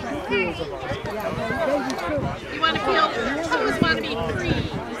 You want to feel, toes want to be free.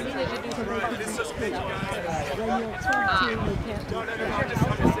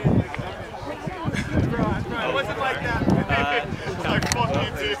 It wasn't like that.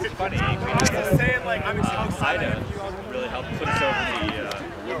 It's funny. Just saying, like, I'm excited. Really helped put us over the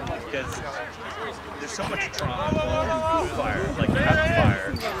because there's so much trauma, fire, like you have the fire,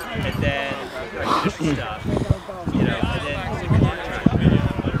 and then traditional stuff, you know, and then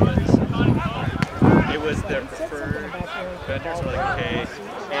it was their preferred vendors were like, okay,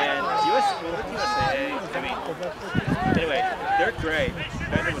 and USA, I mean, anyway, they're great.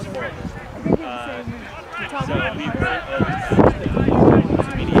 Vendor was horrible. So we were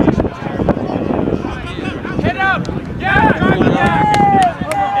mediation was terrible. Hit up! Yeah!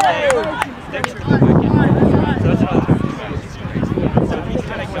 Next week, so that's how it's going. So we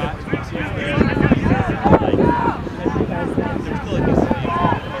kind of got to where like there's still like this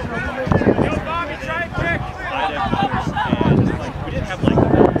Yo, Bobby, try and kick! and like we didn't have like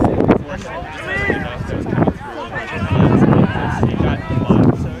force enough that was coming through. It got a lot,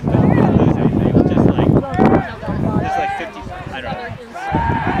 so it didn't lose anything. Just like there's like 50. I don't know.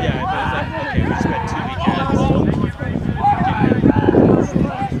 Yeah, but it's like okay, we spent 2 weekends.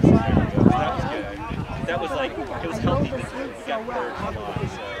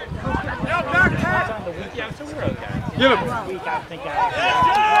 Get him. There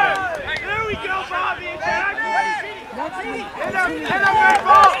we go, Bobby.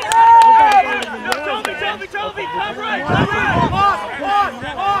 Toby, come right.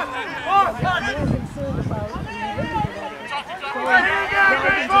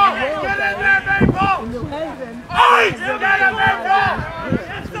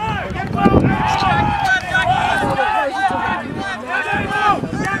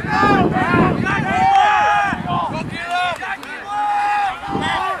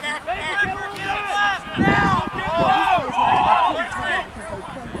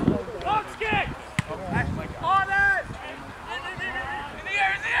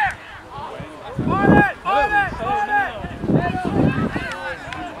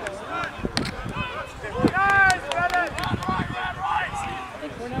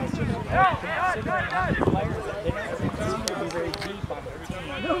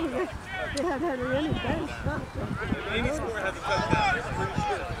 They haven't had any bench. Any score has a touchdown. It's pretty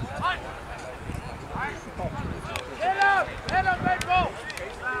sure. Head up, big ball.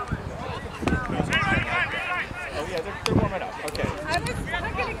 Oh yeah, they're warming up. Okay. I'm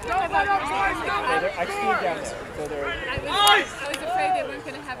going to go. I skied down there, so they're. I was afraid they weren't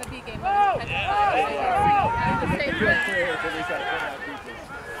going to have a B game. I was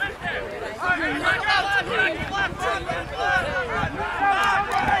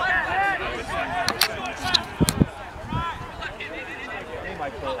They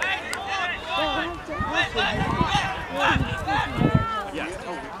might pull. Yeah.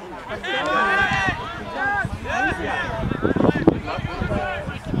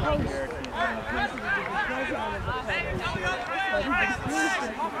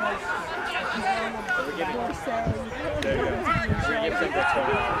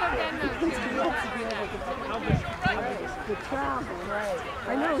 The travel, right? I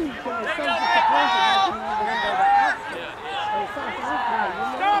know he's so disappointed.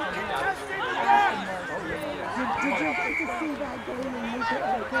 Did you get to see that game in Newport?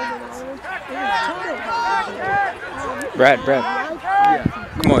 Brad.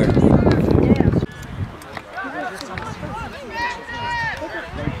 Come on.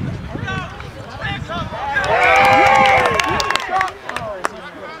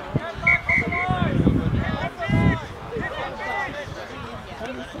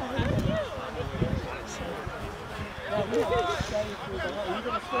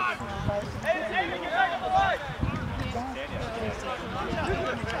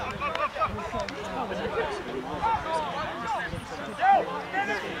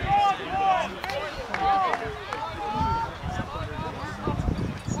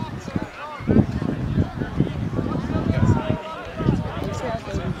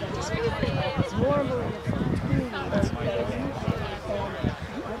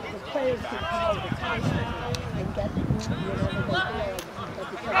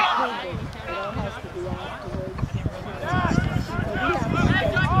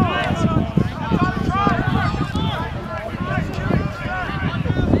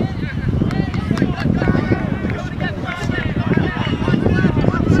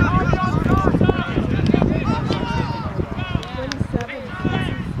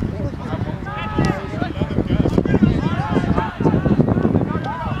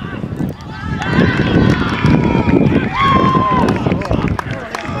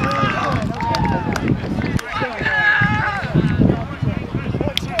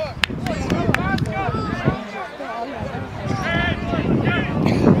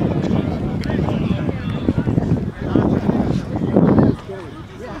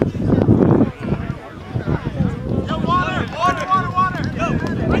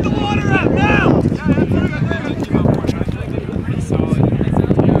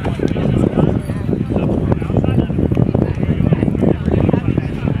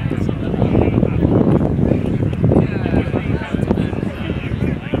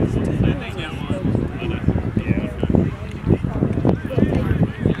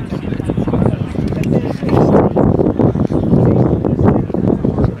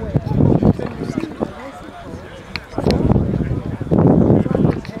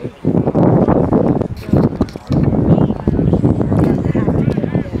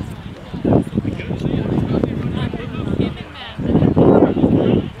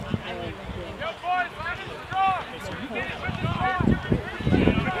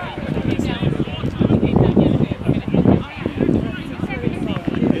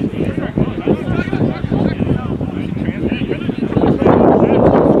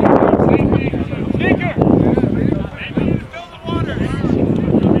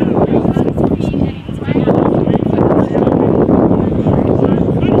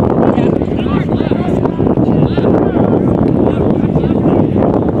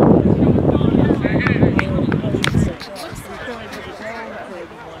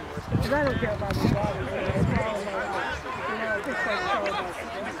 Because I don't care about my body. It's all about, you know, this place is all about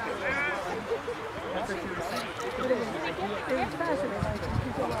but it was fascinating.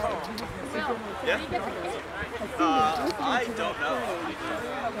 Like, I don't know.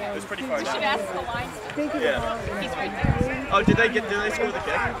 It was pretty far down. You should ask the line. Yeah. He's right there. Oh, did they score the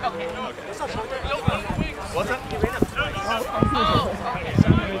kick? Okay. What's that?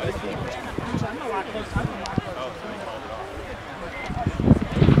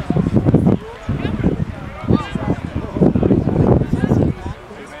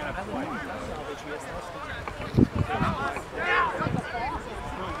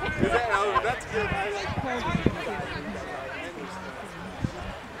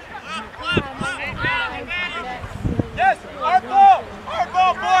 Yes, hard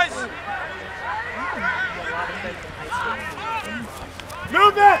ball, boys.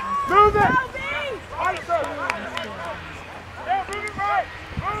 Move it. Arthur. Yeah, move it right.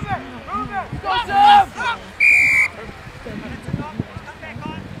 Move it. Go, Sam.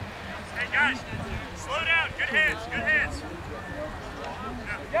 Hey guys, slow down. Good hands.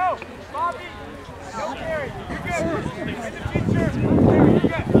 Yo, Bobby. Don't carry. You're good. It's the teacher.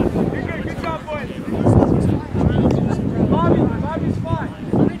 You're good. Good job, boys. Bobby's fine.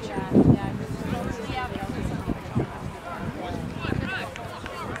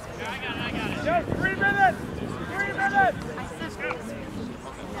 Just 3 minutes. 3 minutes.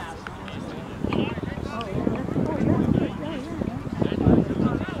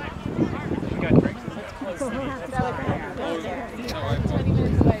 We got drinks. 20 minutes later.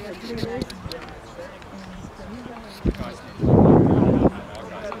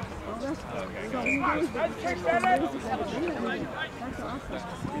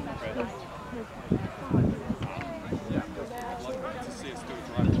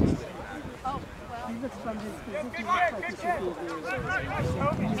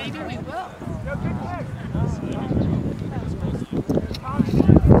 Maybe we will.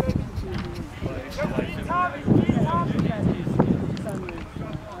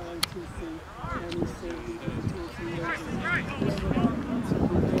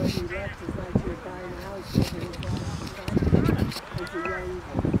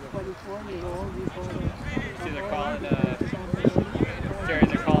 They're calling, Jerry,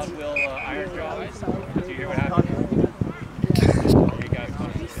 they're calling Will Ironjaw. Did you hear what happened? You got it.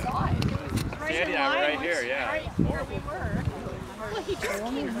 We saw it. It was Sandy and I were right here, yeah. Horrible. Well, he just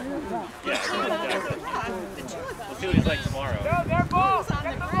came over. Yeah, exactly. The two of us. We'll see what he's like tomorrow. Go, their ball.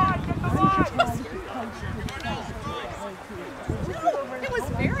 Get the line. It was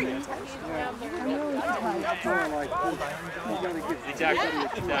very intentional. Exactly.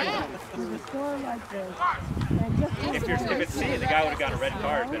 If it's C, the guy would have got a red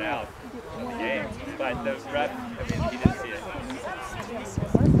card and been out of the game. But the ref, I mean, he didn't see it.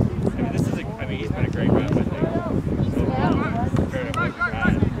 I mean, he's been a great ref, I think.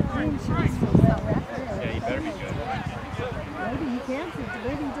 Yeah, he better be good. Maybe he can't see.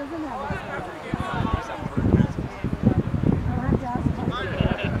 Maybe he doesn't have it.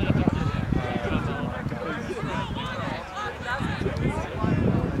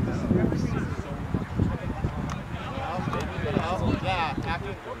 Yeah,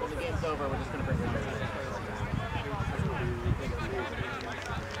 after the game's over, we're just going to bring it back.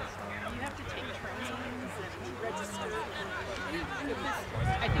 You have to take trainings and register.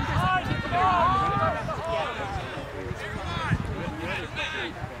 I think there's a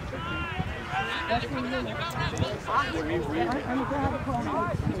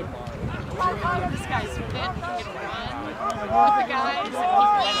this guy's fit, he can run with the guys,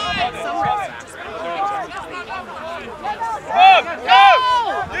 and some reps just Go!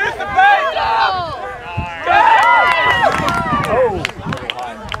 Use the pace! Go!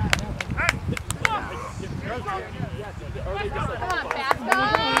 Come on, fast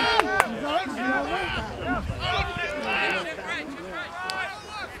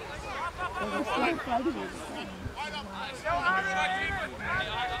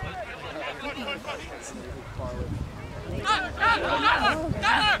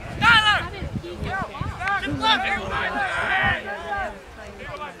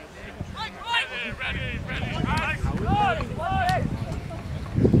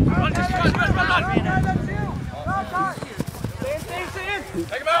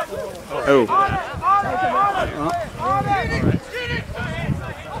Take him out! Oh.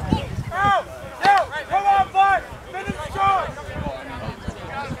 Come on, bud! Finish strong!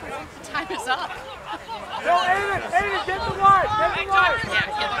 Time is up. No, Aiden, get the line! Get the line! Yeah,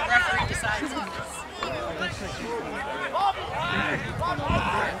 the referee decides on this.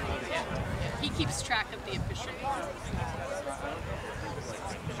 He keeps track of the official.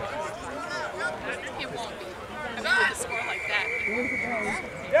 A score like that.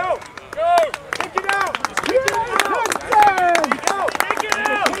 Yo! Go! Kick it out! Kick it out! Go! Kick it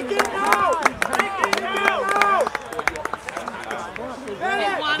out! Kick it out! Kick it out!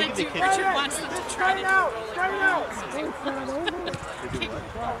 They wanted to, Richard wants them to try to out! Straight out!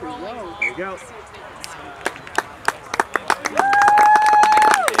 There you go.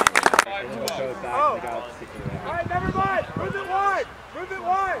 Oh! Alright, never mind! Move it wide! Move it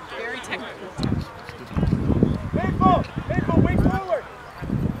wide! very technical. Painful!